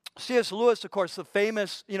 C.S. Lewis, of course, the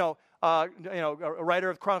famous, a writer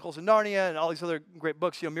of Chronicles of Narnia and all these other great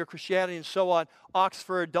books, Mere Christianity and so on,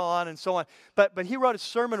 Oxford, Dawn, and so on. But he wrote a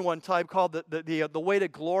sermon one time called the Way to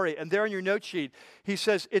Glory. And there in your note sheet, he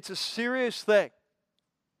says, it's a serious thing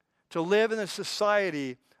to live in a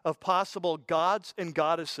society of possible gods and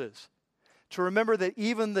goddesses. To remember that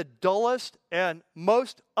even the dullest and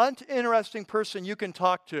most uninteresting person you can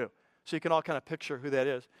talk to, so you can all kind of picture who that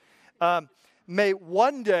is, may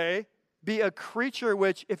one day be a creature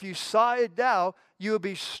which, if you saw it now, you would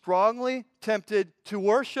be strongly tempted to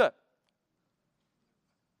worship.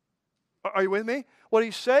 Are you with me? What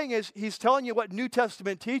he's saying is, he's telling you what New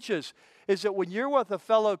Testament teaches, is that when you're with a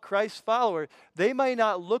fellow Christ follower, they may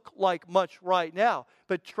not look like much right now,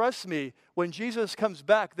 but trust me, when Jesus comes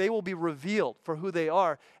back, they will be revealed for who they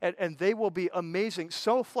are, and they will be amazing,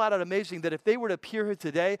 so flat out amazing that if they were to appear here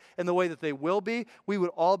today in the way that they will be, we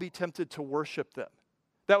would all be tempted to worship them.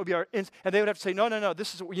 That would be and they would have to say, no,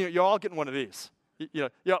 this is, you're all getting one of these.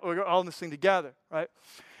 We're all in this thing together, right?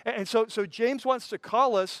 And so James wants to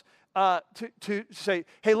call us to say,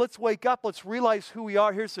 hey, let's wake up. Let's realize who we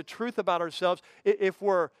are. Here's the truth about ourselves. If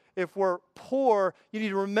we're poor, you need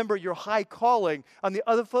to remember your high calling. On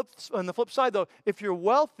the flip side, though, if you're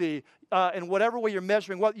wealthy, in whatever way you're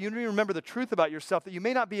measuring wealth, you need to remember the truth about yourself, that you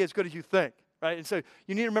may not be as good as you think. Right? And so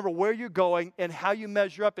you need to remember where you're going, and how you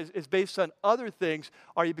measure up is based on other things.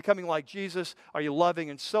 Are you becoming like Jesus? Are you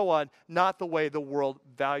loving? And so on, not the way the world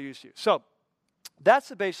values you. So that's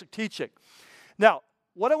the basic teaching. Now,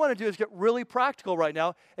 what I want to do is get really practical right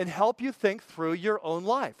now and help you think through your own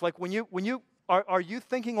life. Like are you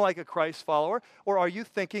thinking like a Christ follower, or are you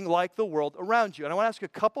thinking like the world around you? And I want to ask a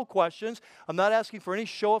couple questions. I'm not asking for any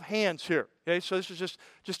show of hands here. Okay, so this is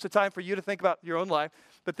just a time for you to think about your own life.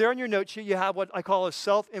 But there on your note sheet, you have what I call a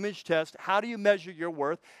self-image test. How do you measure your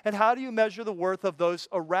worth, and how do you measure the worth of those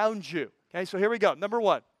around you? Okay, so here we go. Number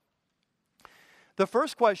one. The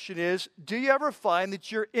first question is, do you ever find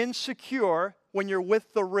that you're insecure when you're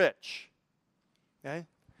with the rich? Okay?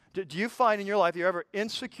 Do you find in your life you're ever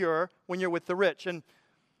insecure when you're with the rich? And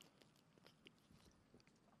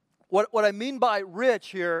what I mean by rich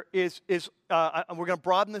here is we're going to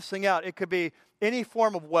broaden this thing out. It could be any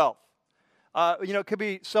form of wealth. It could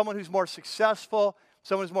be someone who's more successful,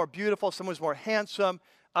 someone who's more beautiful, someone who's more handsome,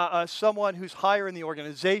 someone who's higher in the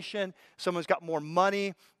organization, someone who's got more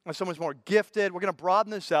money, or someone who's more gifted. We're going to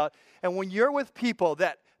broaden this out. And when you're with people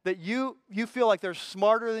that you feel like they're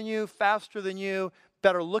smarter than you, faster than you,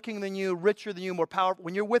 better looking than you, richer than you, more powerful,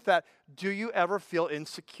 when you're with that, do you ever feel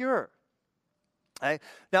insecure? Okay?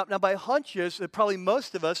 Now by hunches, probably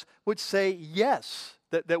most of us would say yes,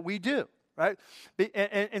 that we do. Right?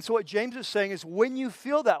 And so what James is saying is, when you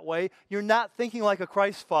feel that way, you're not thinking like a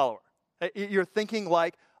Christ follower. You're thinking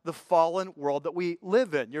like the fallen world that we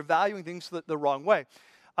live in. You're valuing things the wrong way.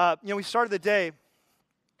 We started the day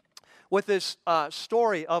with this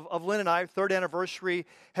story of Lynn and I, third anniversary,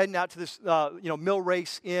 heading out to this mill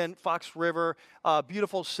race in Fox River,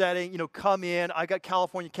 beautiful setting. Come in. I got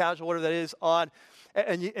California Casual, whatever that is, on,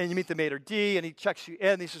 and you meet the maitre d', and he checks you in.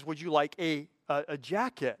 And he says, "Would you like a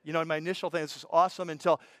jacket?" And my initial thing, this is awesome,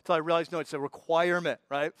 until I realized, no, it's a requirement,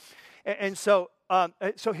 right? And so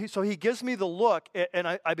he gives me the look, and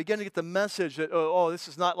I begin to get the message that, this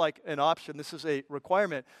is not like an option, this is a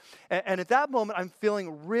requirement. And at that moment, I'm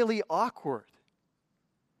feeling really awkward.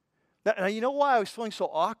 Now, you know why I was feeling so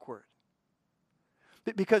awkward?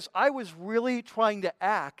 Because I was really trying to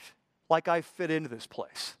act like I fit into this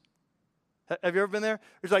place. Have you ever been there?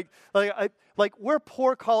 It's like we're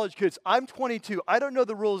poor college kids. I'm 22. I don't know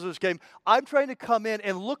the rules of this game. I'm trying to come in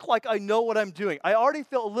and look like I know what I'm doing. I already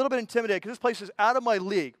feel a little bit intimidated because this place is out of my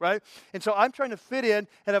league, right? And so I'm trying to fit in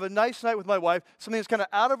and have a nice night with my wife, something that's kind of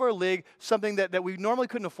out of our league, something that we normally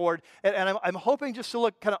couldn't afford. And I'm hoping just to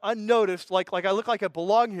look kind of unnoticed, like I look like I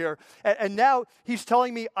belong here. And now he's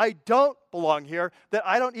telling me I don't belong here, that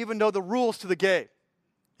I don't even know the rules to the game.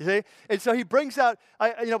 You see? And so he brings out,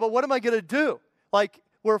 but what am I going to do? Like,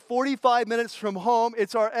 we're 45 minutes from home.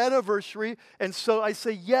 It's our anniversary. And so I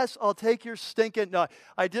say, yes, I'll take your stinking, no,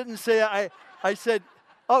 I didn't say, I said,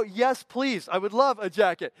 oh, yes, please. I would love a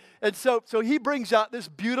jacket. And so he brings out this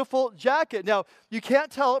beautiful jacket. Now, you can't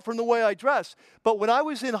tell it from the way I dress, but when I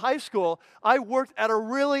was in high school, I worked at a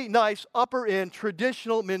really nice upper-end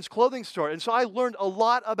traditional men's clothing store. And so I learned a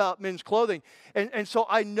lot about men's clothing. And so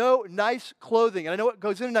I know nice clothing, and I know what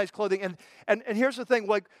goes into nice clothing. And here's the thing,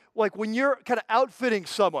 like when you're kind of outfitting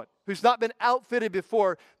someone who's not been outfitted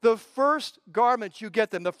before, the first garment you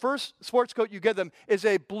get them, the first sports coat you get them is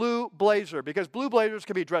a blue blazer, because blue blazers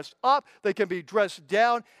can be dressed up, they can be dressed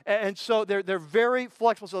down, and so they're very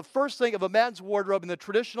flexible. So the first thing of a man's wardrobe in the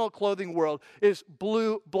traditional clothing world is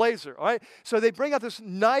blue blazer, all right? So they bring out this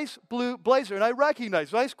nice blue blazer, and I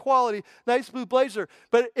recognize, nice quality, nice blue blazer,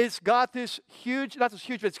 but it's got this huge, not this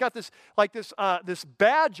huge, but it's got this, this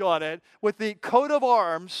badge on it with the coat of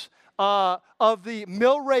arms of the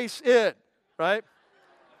Mill Race Inn, right?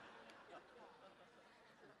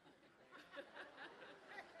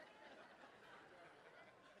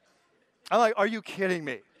 I'm like, are you kidding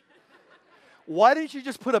me? Why didn't you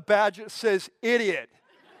just put a badge that says idiot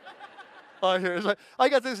on here? It's like, I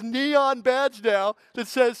got this neon badge now that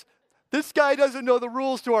says, this guy doesn't know the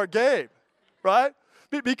rules to our game, right?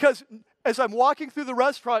 Because as I'm walking through the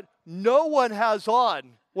restaurant, no one has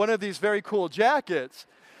on one of these very cool jackets,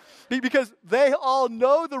 because they all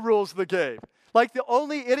know the rules of the game. Like the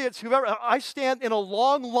only idiots who've ever, I stand in a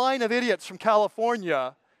long line of idiots from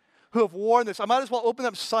California who have worn this. I might as well open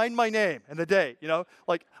up, sign my name and the date,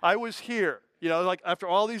 like I was here, like after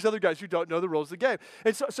all these other guys who don't know the rules of the game.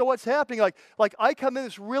 And so what's happening, like I come in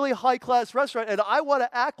this really high-class restaurant and I want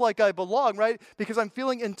to act like I belong, right? Because I'm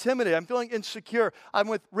feeling intimidated, I'm feeling insecure, I'm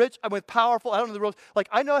with rich, I'm with powerful, I don't know the rules. Like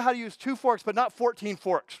I know how to use 2 forks, but not 14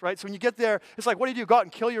 forks, right? So when you get there, it's like, what do? Go out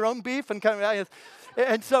and kill your own beef? And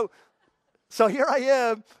so here I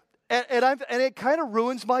am, and it kind of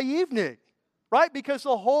ruins my evening, right? Because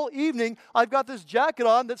the whole evening, I've got this jacket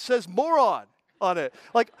on that says moron on it.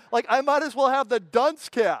 Like I might as well have the dunce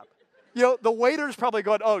cap. The waiter's probably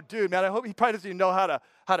going, oh, dude, man, I hope he probably doesn't even know how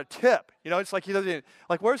to tip. It's like he doesn't even,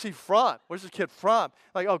 like, where's he from? Where's this kid from?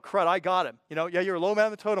 Like, oh, crud, I got him. Yeah, you're a low man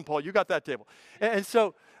on the totem pole. You got that table. And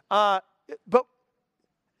so, but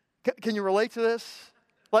can you relate to this?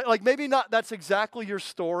 Like maybe not that's exactly your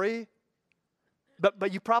story,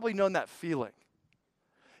 but you've probably known that feeling.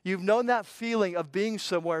 You've known that feeling of being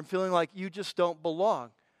somewhere and feeling like you just don't belong.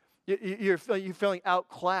 You're feeling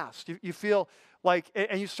outclassed. You feel like,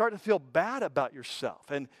 and you start to feel bad about yourself.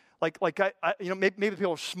 And maybe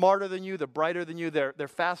people are smarter than you, they're brighter than you, they're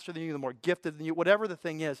faster than you, they're more gifted than you, whatever the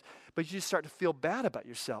thing is. But you just start to feel bad about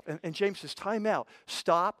yourself. And James says, time out.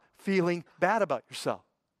 Stop feeling bad about yourself.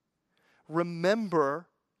 Remember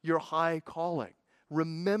your high calling.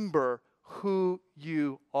 Remember who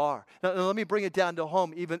you are. Now let me bring it down to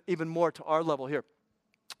home even more to our level here.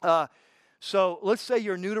 So let's say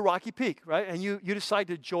you're new to Rocky Peak, right? And you decide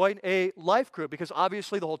to join a life group because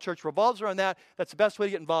obviously the whole church revolves around that. That's the best way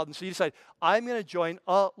to get involved. And so you decide, I'm going to join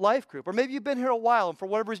a life group. Or maybe you've been here a while and for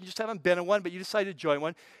whatever reason you just haven't been in one, but you decide to join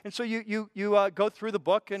one. And so you go through the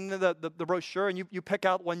book and the brochure and you pick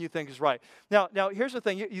out one you think is right. Now here's the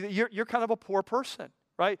thing. You're kind of a poor person.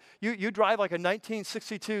 Right? You drive like a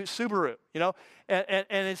 1962 Subaru, and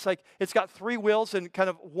it's like, it's got 3 wheels and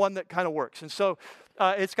kind of one that kind of works. And so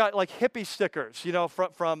it's got like hippie stickers,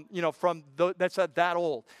 that's that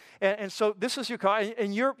old. And so this is your car,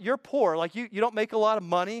 and you're poor, like you don't make a lot of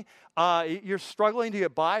money. You're struggling to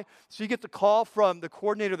get by. So you get the call from the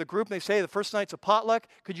coordinator of the group, and they say, the first night's a potluck,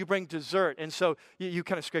 could you bring dessert? And so you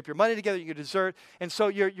kind of scrape your money together, you get dessert. And so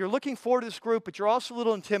you're looking forward to this group, but you're also a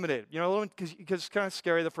little intimidated, because it's kind of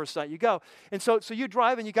scary the first night you go. And so you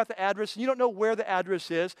drive, and you got the address, and you don't know where the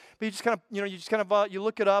address is, but you just kind of, you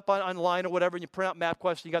look it up online or whatever, and you print out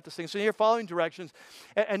MapQuest, and you got this thing. So you're following directions.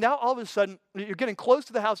 And now all of a sudden, you're getting close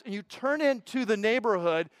to the house, and you turn into the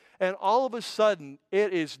neighborhood, and all of a sudden,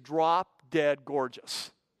 it is drop dead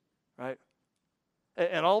gorgeous, right?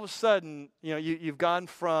 And all of a sudden, you've gone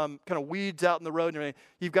from kind of weeds out in the road and everything,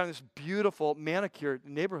 you've got this beautiful manicured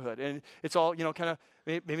neighborhood, and it's all, kind of,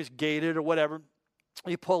 maybe it's gated or whatever.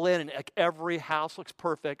 You pull in, and like every house looks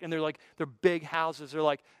perfect, and they're big houses. They're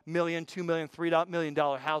like $1 million, $2 million, $3 million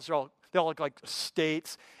houses. They all look like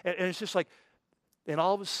estates, and it's just like, and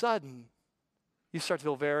all of a sudden, you start to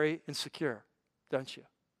feel very insecure, don't you?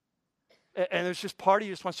 And there's just part of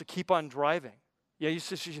you just wants to keep on driving. Yeah,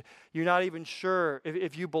 you're not even sure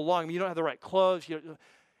if you belong. I mean, you don't have the right clothes. You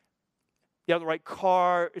have the right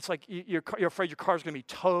car. It's like you're afraid your car's going to be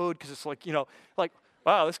towed because it's like, like,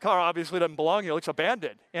 wow, this car obviously doesn't belong here. It looks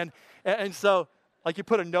abandoned. And so, like, you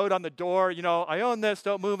put a note on the door, I own this,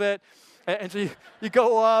 don't move it. And so you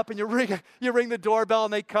go up and you ring the doorbell,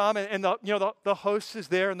 and they come, and the host is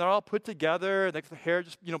there, and they're all put together, and the hair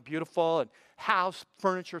just beautiful, and house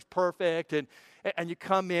furniture is perfect, and you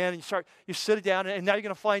come in and you sit down, and now you're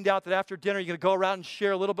going to find out that after dinner you're going to go around and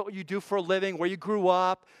share a little bit what you do for a living, where you grew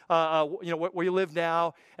up, where you live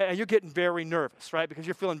now, and you're getting very nervous, right? Because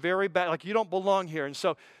you're feeling very bad, like you don't belong here. And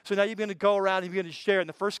so now you're going to go around and you're going to share, and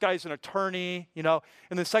the first guy is an attorney, and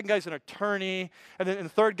the second guy is an attorney, and then the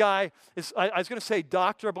third guy is, I was going to say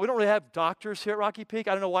doctor, but we don't really have doctors here at Rocky Peak.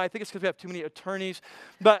 I don't know why. I think it's because we have too many attorneys.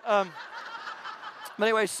 But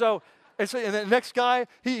anyway, And the next guy,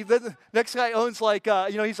 the next guy owns he's like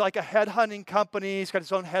a headhunting company. He's got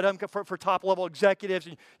his own headhunt for top level executives.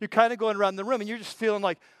 And you're kind of going around the room, and you're just feeling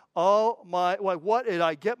like, oh my, what did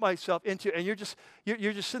I get myself into? And you're just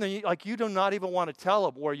sitting there, like you do not even want to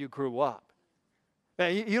tell them where you grew up.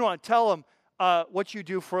 Man, you don't want to tell them what you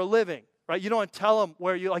do for a living, right? You don't want to tell them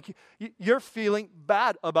where you're feeling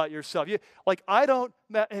bad about yourself.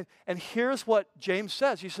 And here's what James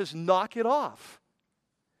says. He says, knock it off.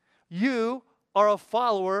 You are a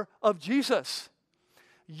follower of Jesus.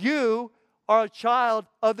 You are a child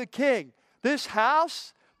of the King. This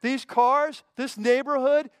house, these cars, this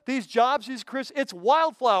neighborhood, these jobs, these careers, it's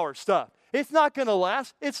wildflower stuff. It's not going to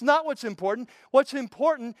last. It's not what's important. What's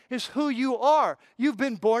important is who you are. You've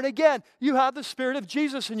been born again. You have the Spirit of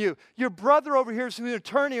Jesus in you. Your brother over here is an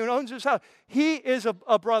attorney who owns his house. He is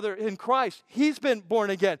a brother in Christ. He's been born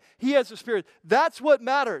again. He has the Spirit. That's what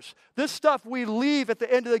matters. This stuff we leave at the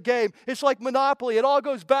end of the game. It's like Monopoly. It all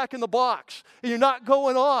goes back in the box, and you're not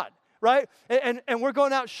going on. Right? And we're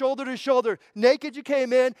going out shoulder to shoulder. Naked you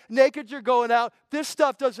came in, naked you're going out. This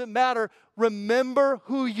stuff doesn't matter. Remember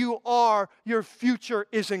who you are. Your future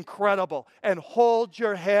is incredible. And hold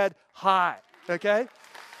your head high. Okay?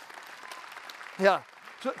 Yeah.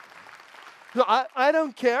 So I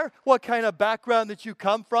don't care what kind of background that you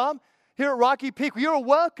come from. Here at Rocky Peak, you're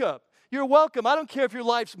welcome. You're welcome. I don't care if your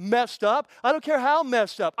life's messed up. I don't care how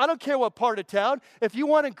messed up. I don't care what part of town. If you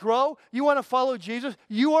want to grow, you want to follow Jesus,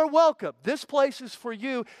 you are welcome. This place is for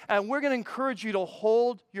you, and we're going to encourage you to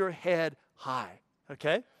hold your head high.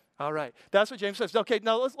 Okay? All right. That's what James says. Okay,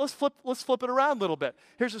 now let's flip it around a little bit.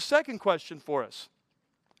 Here's a second question for us.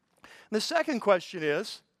 And the second question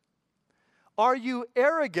is, are you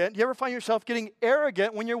arrogant? Do you ever find yourself getting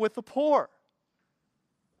arrogant when you're with the poor?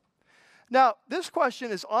 Now, this question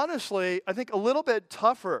is honestly, I think, a little bit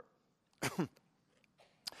tougher.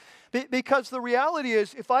 Because the reality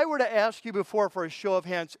is, if I were to ask you before for a show of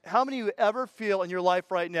hands, how many of you ever feel in your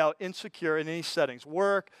life right now insecure in any settings?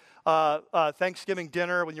 Work, Thanksgiving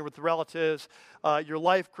dinner when you're with relatives, your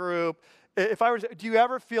life group. If I were to, do you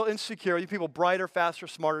ever feel insecure? Are you people brighter, faster,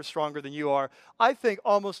 smarter, stronger than you are? I think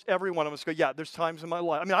almost every one of us go, yeah, there's times in my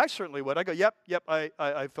life. I mean, I certainly would. I go, yep, I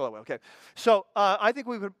feel that way. Okay. So I think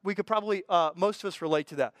we could probably, most of us relate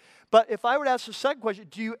to that. But if I were to ask the second question,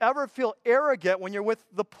 do you ever feel arrogant when you're with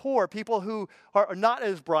the poor, people who are not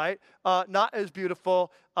as bright, not as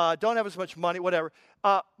beautiful, don't have as much money, whatever?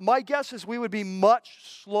 My guess is we would be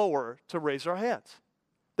much slower to raise our hands.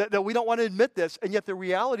 That we don't want to admit this, and yet the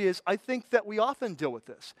reality is I think that we often deal with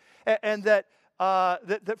this. And that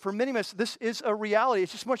for many of us, this is a reality.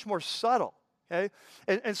 It's just much more subtle. Okay?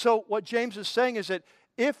 And so what James is saying is that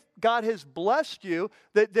if God has blessed you,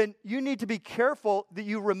 then you need to be careful that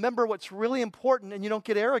you remember what's really important and you don't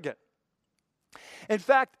get arrogant. In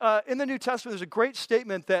fact, in the New Testament, there's a great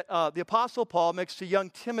statement that the Apostle Paul makes to young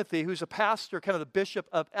Timothy, who's a pastor, kind of the bishop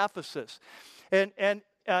of Ephesus. And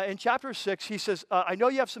in chapter 6, he says, I know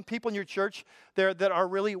you have some people in your church there that are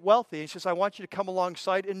really wealthy. He says, I want you to come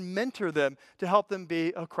alongside and mentor them to help them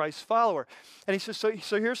be a Christ follower. And he says, so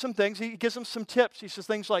here's some things. He gives them some tips. He says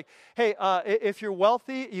things like, hey, if you're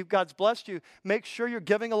wealthy, God's blessed you, make sure you're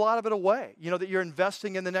giving a lot of it away, that you're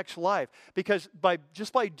investing in the next life. Because by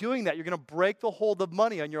doing that, you're going to break the hold of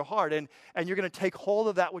money on your heart, and you're going to take hold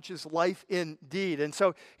of that which is life indeed. And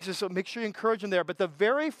so he says, so make sure you encourage them there. But the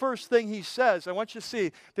very first thing he says, I want you to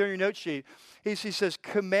see there in your note sheet, he says,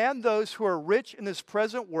 command those who are rich in this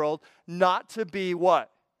present world not to be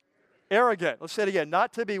what? Arrogant. Let's say it again.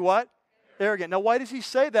 Not to be what? Arrogant. Now, why does he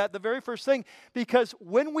say that? The very first thing, because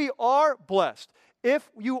when we are blessed,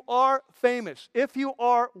 if you are famous, if you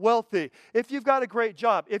are wealthy, if you've got a great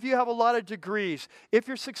job, if you have a lot of degrees, if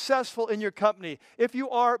you're successful in your company, if you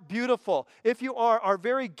are beautiful, if you are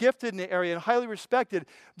very gifted in the area and highly respected,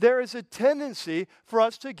 there is a tendency for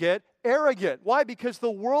us to get arrogant. Why? Because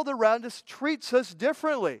the world around us treats us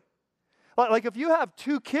differently. Like if you have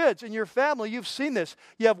two kids in your family, you've seen this.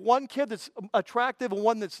 You have one kid that's attractive and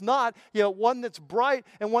one that's not. You have one that's bright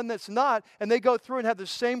and one that's not. And they go through and have the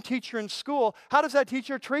same teacher in school. How does that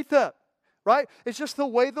teacher treat them? Right? It's just the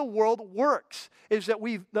way the world works, is that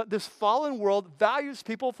this fallen world values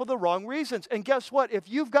people for the wrong reasons. And guess what? If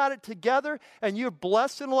you've got it together and you're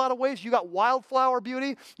blessed in a lot of ways, you got wildflower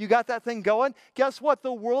beauty, you got that thing going, guess what?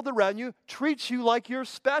 The world around you treats you like you're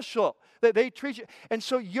special. They treat you, and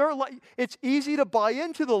so it's easy to buy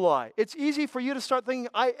into the lie. It's easy for you to start thinking,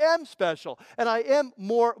 I am special, and I am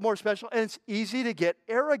more special, and it's easy to get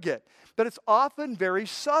arrogant. But it's often very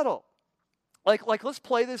subtle. Like let's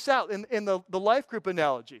play this out in the life group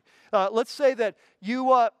analogy. Let's say that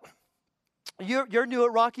you're new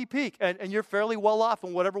at Rocky Peak, and you're fairly well off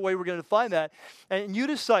in whatever way we're going to define that, and you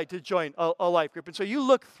decide to join a life group. And so you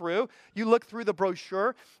look through the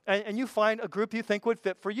brochure, and you find a group you think would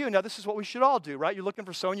fit for you. Now, this is what we should all do, right? You're looking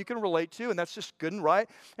for someone you can relate to, and that's just good and right.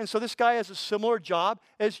 And so this guy has a similar job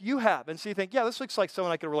as you have. And so you think, yeah, this looks like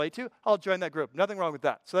someone I can relate to. I'll join that group. Nothing wrong with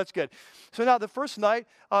that. So that's good. So now the first night,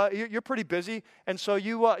 you're pretty busy, and so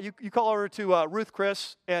you call over to Ruth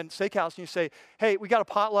Chris and Steakhouse, and you say, hey, we got a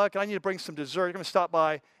potluck, and I need to bring some dessert. You're going to stop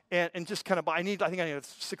by and just kind of buy. I need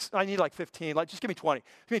like 15. Like, just give me 20.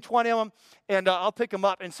 Give me 20 of them, and I'll pick them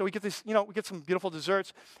up. And so we get this, we get some beautiful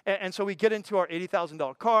desserts. And so we get into our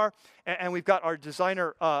 $80,000 car, and we've got our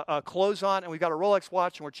designer clothes on, and we've got a Rolex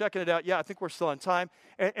watch, and we're checking it out. Yeah, I think we're still on time.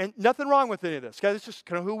 And nothing wrong with any of this. Okay, this is just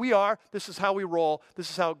kind of who we are. This is how we roll. This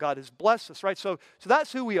is how God has blessed us, right? So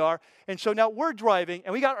that's who we are. And so now we're driving,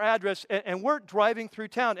 and we got our address, and we're driving through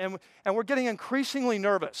town, and we're getting increasingly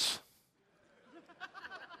nervous.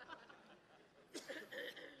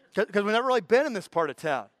 Because we've never really been in this part of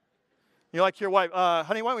town. You're like to your wife,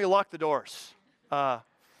 honey, why don't we lock the doors?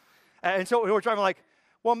 And so we're driving like,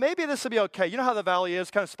 well, maybe this will be okay. You know how the valley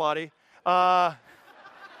is, kind of spotty.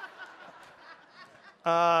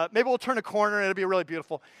 Maybe we'll turn a corner and it'll be really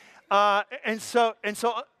beautiful. And so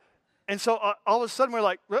all of a sudden we're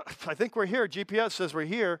like, I think we're here. GPS says we're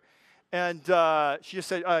here. And she just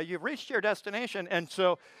said, you've reached your destination. And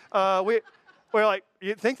so we're like,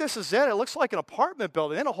 you think this is it? It looks like an apartment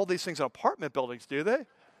building. They don't hold these things in apartment buildings, do they? I mean,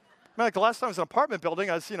 like the last time I was in an apartment building,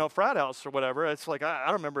 I was, frat house or whatever. It's like, I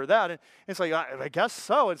don't remember that. And it's like, I guess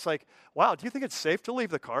so. It's like, wow, do you think it's safe to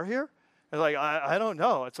leave the car here? It's like, I don't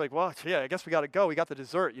know. It's like, well, yeah, I guess we got to go. We got the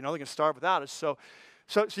dessert. They can starve without us. So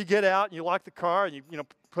you get out and you lock the car and you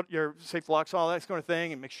put your safety locks on, all that kind of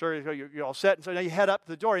thing, and make sure you're all set. And so now you head up to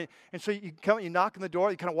the door. And so you come, you knock on the door.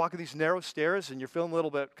 You kind of walk up these narrow stairs, and you're feeling a little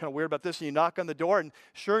bit kind of weird about this. And you knock on the door, and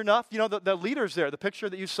sure enough, the leader's there. The picture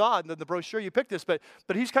that you saw in the brochure, you picked this, but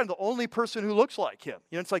he's kind of the only person who looks like him.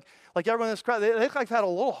 It's like everyone in this crowd, they look like they've had a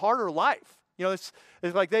little harder life. It's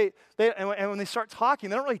like and when they start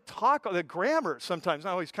talking, they don't really talk. The grammar sometimes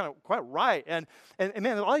not always kind of quite right. And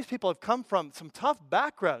man, all these people have come from some tough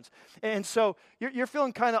backgrounds. And so you're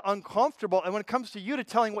feeling kind of uncomfortable. And when it comes to you to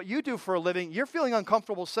telling what you do for a living, you're feeling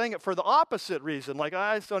uncomfortable saying it for the opposite reason. Like,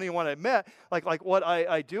 I just don't even want to admit like what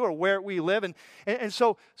I do or where we live. And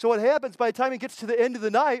so what happens by the time it gets to the end of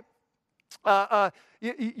the night,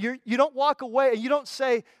 you don't walk away and you don't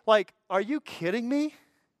say, like, are you kidding me?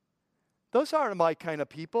 Those aren't my kind of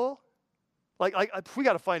people. Like we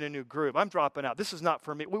got to find a new group. I'm dropping out. This is not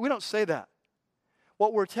for me. We don't say that.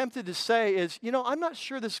 What we're tempted to say is, I'm not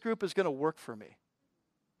sure this group is going to work for me,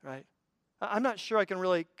 right? I'm not sure I can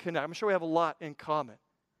really connect. I'm sure we have a lot in common.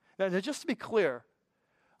 Now, just to be clear,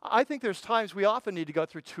 I think there's times we often need to go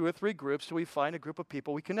through 2 or 3 groups till we find a group of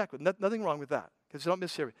people we connect with. Nothing wrong with that, because don't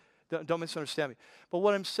misunderstand me. But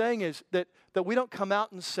what I'm saying is that we don't come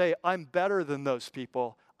out and say, I'm better than those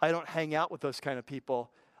people. I don't hang out with those kind of people.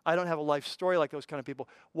 I don't have a life story like those kind of people.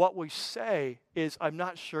 What we say is, I'm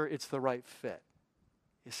not sure it's the right fit,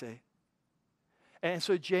 you see. And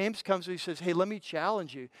so James comes and he says, hey, let me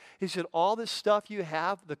challenge you. He said, all this stuff you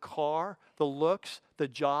have, the car, the looks, the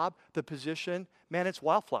job, the position, man, it's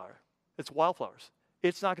wildflower. It's wildflowers.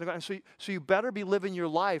 It's not going to go. And so you better be living your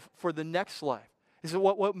life for the next life. He said,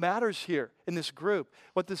 what matters here in this group,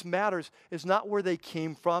 what this matters is not where they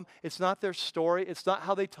came from. It's not their story. It's not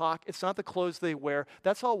how they talk. It's not the clothes they wear.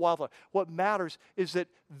 That's all wildflower. What matters is that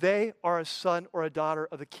they are a son or a daughter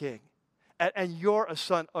of the King. and you're a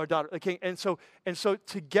son or daughter of the King. And so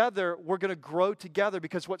together, we're going to grow together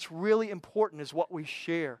because what's really important is what we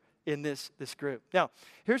share in this group. Now,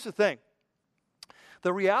 here's the thing.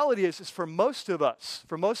 The reality is for most of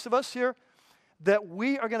us here, that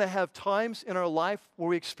we are going to have times in our life where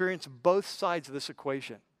we experience both sides of this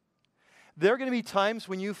equation. There are going to be times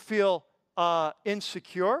when you feel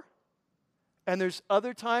insecure, and there's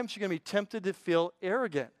other times you're going to be tempted to feel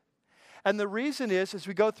arrogant. And the reason is, as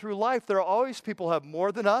we go through life, there are always people who have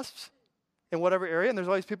more than us in whatever area, and there's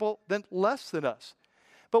always people then less than us.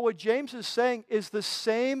 But what James is saying is the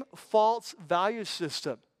same false value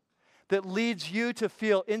system that leads you to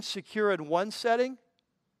feel insecure in one setting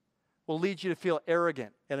will lead you to feel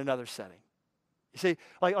arrogant in another setting. You see,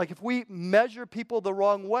 like if we measure people the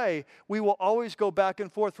wrong way, we will always go back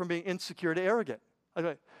and forth from being insecure to arrogant.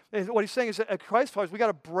 And what he's saying is that at Christ followers, we got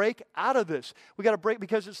to break out of this. We got to break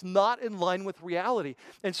because it's not in line with reality.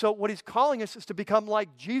 And so what he's calling us is to become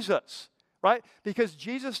like Jesus, right? Because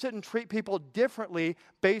Jesus didn't treat people differently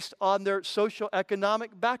based on their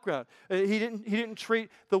socioeconomic background. He didn't treat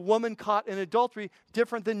the woman caught in adultery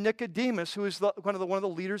different than Nicodemus, who is one of the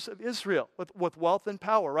leaders of Israel with wealth and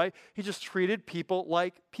power, right? He just treated people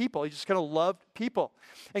like people. He just kind of loved people.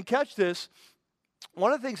 And catch this,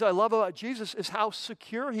 one of the things I love about Jesus is how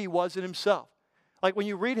secure he was in himself. Like when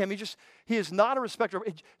you read him, he is not a respecter.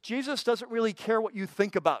 Jesus doesn't really care what you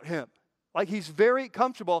think about him. Like he's very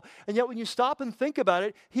comfortable, and yet when you stop and think about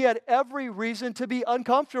it, he had every reason to be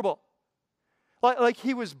uncomfortable. Like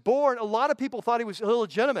he was born, a lot of people thought he was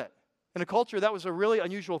illegitimate. In a culture, that was a really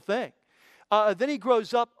unusual thing. Then he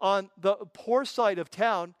grows up on the poor side of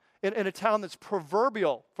town, in a town that's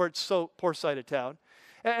proverbial for its so poor side of town.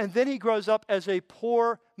 And then he grows up as a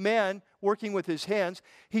poor man working with his hands.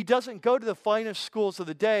 He doesn't go to the finest schools of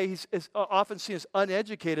the day. He's often seen as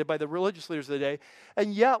uneducated by the religious leaders of the day.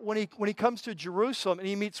 And yet, when he comes to Jerusalem and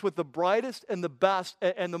he meets with the brightest and the best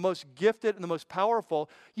and the most gifted and the most powerful,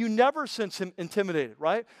 you never sense him intimidated,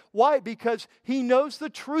 right? Why? Because he knows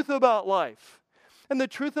the truth about life. And the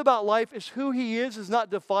truth about life is who he is not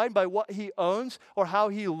defined by what he owns or how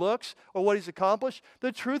he looks or what he's accomplished.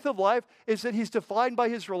 The truth of life is that he's defined by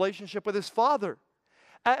his relationship with his Father.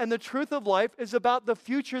 And the truth of life is about the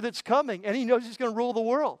future that's coming, and he knows he's going to rule the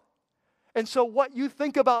world. And so what you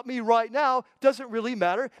think about me right now doesn't really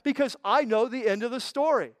matter because I know the end of the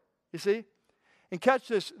story, you see? And catch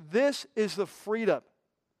this, this is the freedom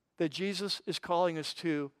that Jesus is calling us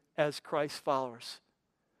to as Christ followers.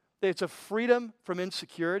 It's a freedom from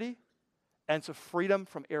insecurity, and it's a freedom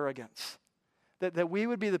from arrogance. That we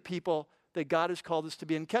would be the people that God has called us to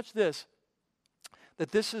be. And catch this,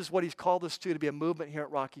 that this is what he's called us to be a movement here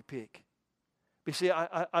at Rocky Peak. You see,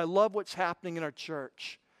 I love what's happening in our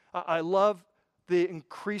church. I love the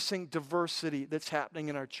increasing diversity that's happening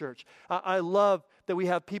in our church. I love that we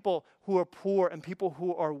have people who are poor and people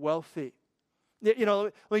who are wealthy. You know,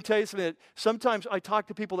 let me tell you something. Sometimes I talk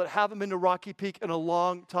to people that haven't been to Rocky Peak in a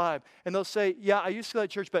long time, and they'll say, yeah, I used to go to that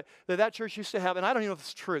church, but that church used to have, and I don't even know if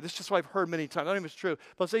it's true. This is just what I've heard many times. I don't even know if it's true.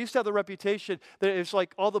 But they used to have the reputation that it's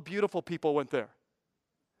like all the beautiful people went there.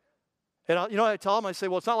 And you know what I tell them? I say,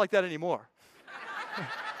 well, it's not like that anymore.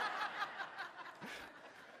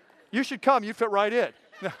 You should come. You fit right in.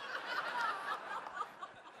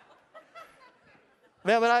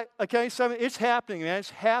 Man, but I tell you something, it's happening, man. It's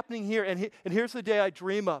happening here. And here's the day I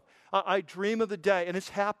dream of. I dream of the day, and it's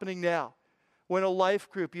happening now. When a life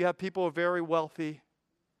group, you have people who are very wealthy,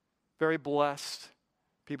 very blessed.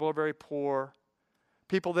 People are very poor.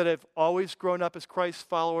 People that have always grown up as Christ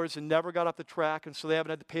followers and never got off the track, and so they haven't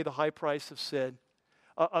had to pay the high price of sin.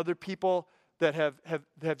 Other people that have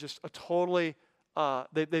just a totally,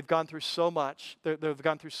 they've gone through so much. They've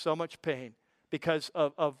gone through so much pain because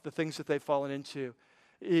of the things that they've fallen into.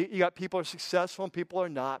 You got people who are successful and people are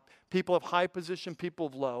not. People of high position, people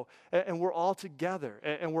of low. And we're all together.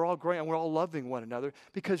 And we're all growing and we're all loving one another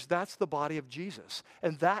because that's the body of Jesus.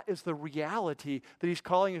 And that is the reality that he's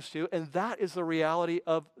calling us to. And that is the reality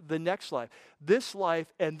of the next life. This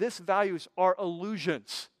life and this values are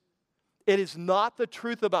illusions. It is not the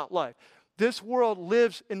truth about life. This world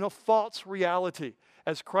lives in a false reality.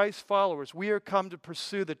 As Christ followers, we are come to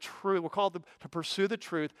pursue the truth. We're called to pursue the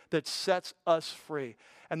truth that sets us free.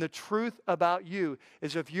 And the truth about you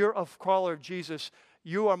is if you're a follower of Jesus,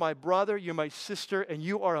 you are my brother, you're my sister, and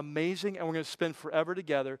you are amazing, and we're going to spend forever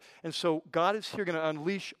together. And so God is here going to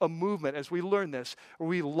unleash a movement as we learn this, where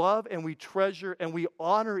we love and we treasure and we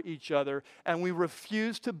honor each other, and we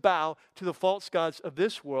refuse to bow to the false gods of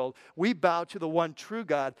this world. We bow to the one true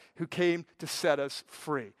God who came to set us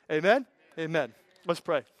free. Amen? Amen. Let's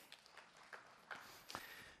pray.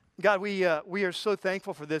 God, we are so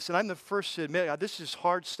thankful for this, and I'm the first to admit, God, this is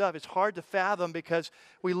hard stuff. It's hard to fathom because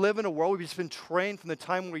we live in a world, we've just been trained from the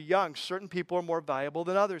time we're young. Certain people are more valuable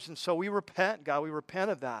than others, and so we repent, God, we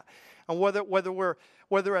repent of that. And whether we're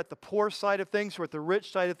at the poor side of things or at the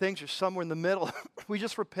rich side of things or somewhere in the middle, we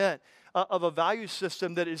just repent of a value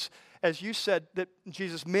system that is, as you said, that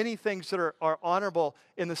Jesus, many things that are honorable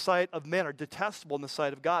in the sight of men are detestable in the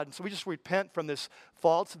sight of God. And so we just repent from this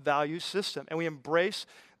false value system, and we embrace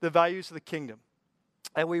the values of the kingdom.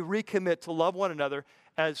 And we recommit to love one another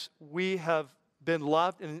as we have been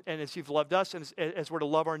loved and as you've loved us, and as we're to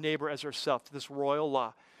love our neighbor as ourselves, to this royal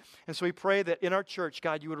law. And so we pray that in our church,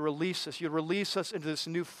 God, you would release us. You'd release us into this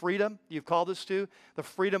new freedom you've called us to, the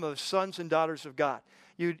freedom of sons and daughters of God.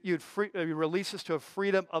 You'd release us to a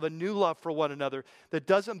freedom of a new love for one another that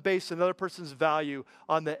doesn't base another person's value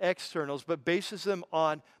on the externals, but bases them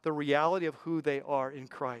on the reality of who they are in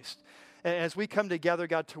Christ. And as we come together,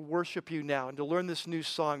 God, to worship you now and to learn this new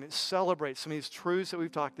song that celebrates some of these truths that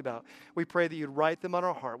we've talked about, we pray that you'd write them on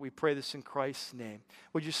our heart. We pray this in Christ's name.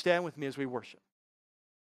 Would you stand with me as we worship?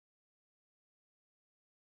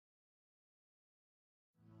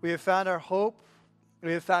 We have found our hope.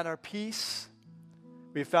 We have found our peace.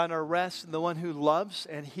 We have found our rest in the one who loves,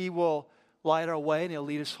 and he will light our way and he'll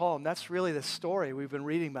lead us home. That's really the story we've been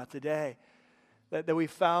reading about today, that we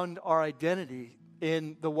found our identity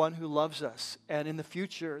in the one who loves us and in the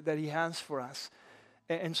future that he has for us.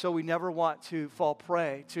 And so we never want to fall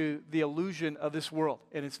prey to the illusion of this world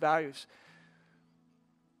and its values.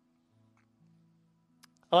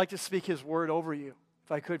 I'd like to speak his word over you,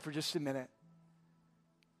 if I could, for just a minute.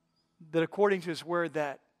 That according to his word,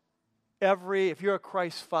 that if you're a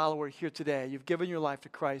Christ follower here today, you've given your life to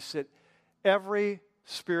Christ, that every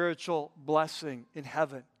spiritual blessing in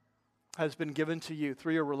heaven has been given to you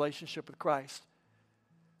through your relationship with Christ.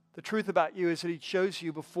 The truth about you is that he chose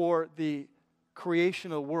you before the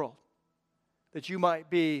creation of the world, that you might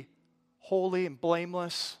be holy and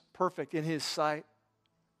blameless, perfect in his sight,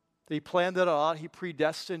 that he planned it all out, he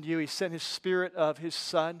predestined you, he sent his Spirit of his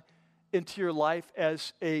Son into your life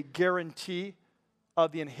as a guarantee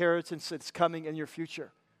of the inheritance that's coming in your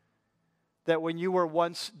future. That when you were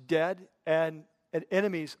once dead and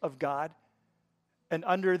enemies of God and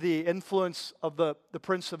under the influence of the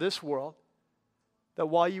prince of this world, that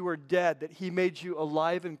while you were dead, that he made you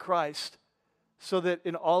alive in Christ so that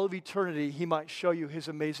in all of eternity he might show you his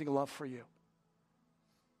amazing love for you.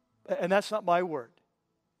 And that's not my word.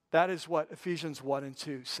 That is what Ephesians 1 and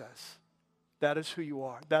 2 says. That is who you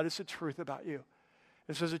are. That is the truth about you.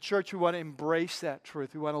 And so as a church, we want to embrace that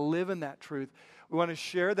truth. We want to live in that truth. We want to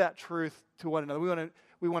share that truth to one another.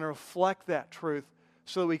 We want to reflect that truth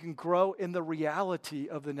so that we can grow in the reality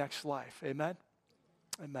of the next life. Amen?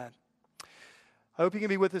 Amen. I hope you can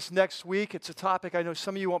be with us next week. It's a topic I know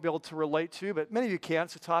some of you won't be able to relate to, but many of you can.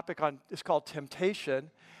 It's a topic it's called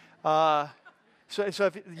temptation. So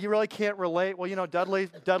if you really can't relate, well, Dudley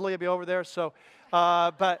will be over there. So,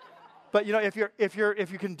 but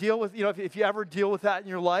if you can deal with, if you ever deal with that in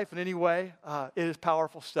your life in any way, it is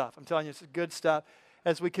powerful stuff. I'm telling you, it's good stuff.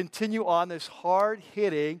 As we continue on this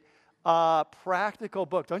hard-hitting, practical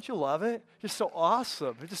book, don't you love it? It's just so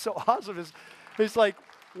awesome. It's just so awesome. It's like,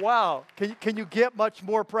 wow, can you get much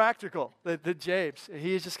more practical than James?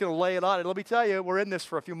 He's just going to lay it on. And let me tell you, we're in this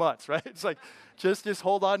for a few months, right? It's like, just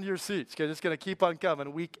hold on to your seats, because it's going to keep on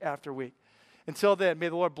coming week after week. Until then, may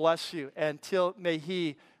the Lord bless you. May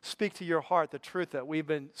he speak to your heart the truth that we've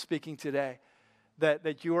been speaking today,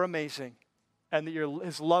 that you are amazing, and that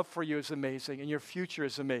his love for you is amazing, and your future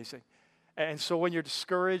is amazing. And so when you're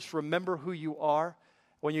discouraged, remember who you are.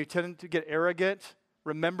 When you tend to get arrogant,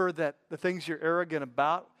 remember that the things you're arrogant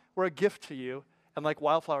about were a gift to you, and like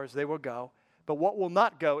wildflowers, they will go. But what will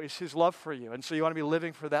not go is his love for you. And so you want to be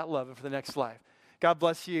living for that love and for the next life. God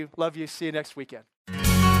bless you. Love you. See you next weekend.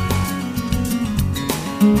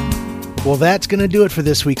 Well, that's going to do it for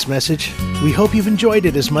this week's message. We hope you've enjoyed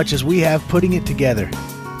it as much as we have putting it together.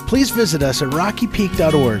 Please visit us at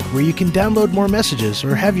rockypeak.org, where you can download more messages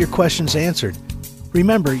or have your questions answered.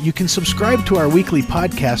 Remember, you can subscribe to our weekly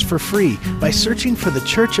podcast for free by searching for The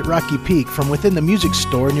Church at Rocky Peak from within the music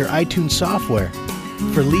store in your iTunes software.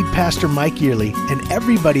 For lead pastor Mike Yearley and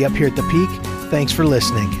everybody up here at the Peak, thanks for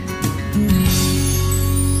listening.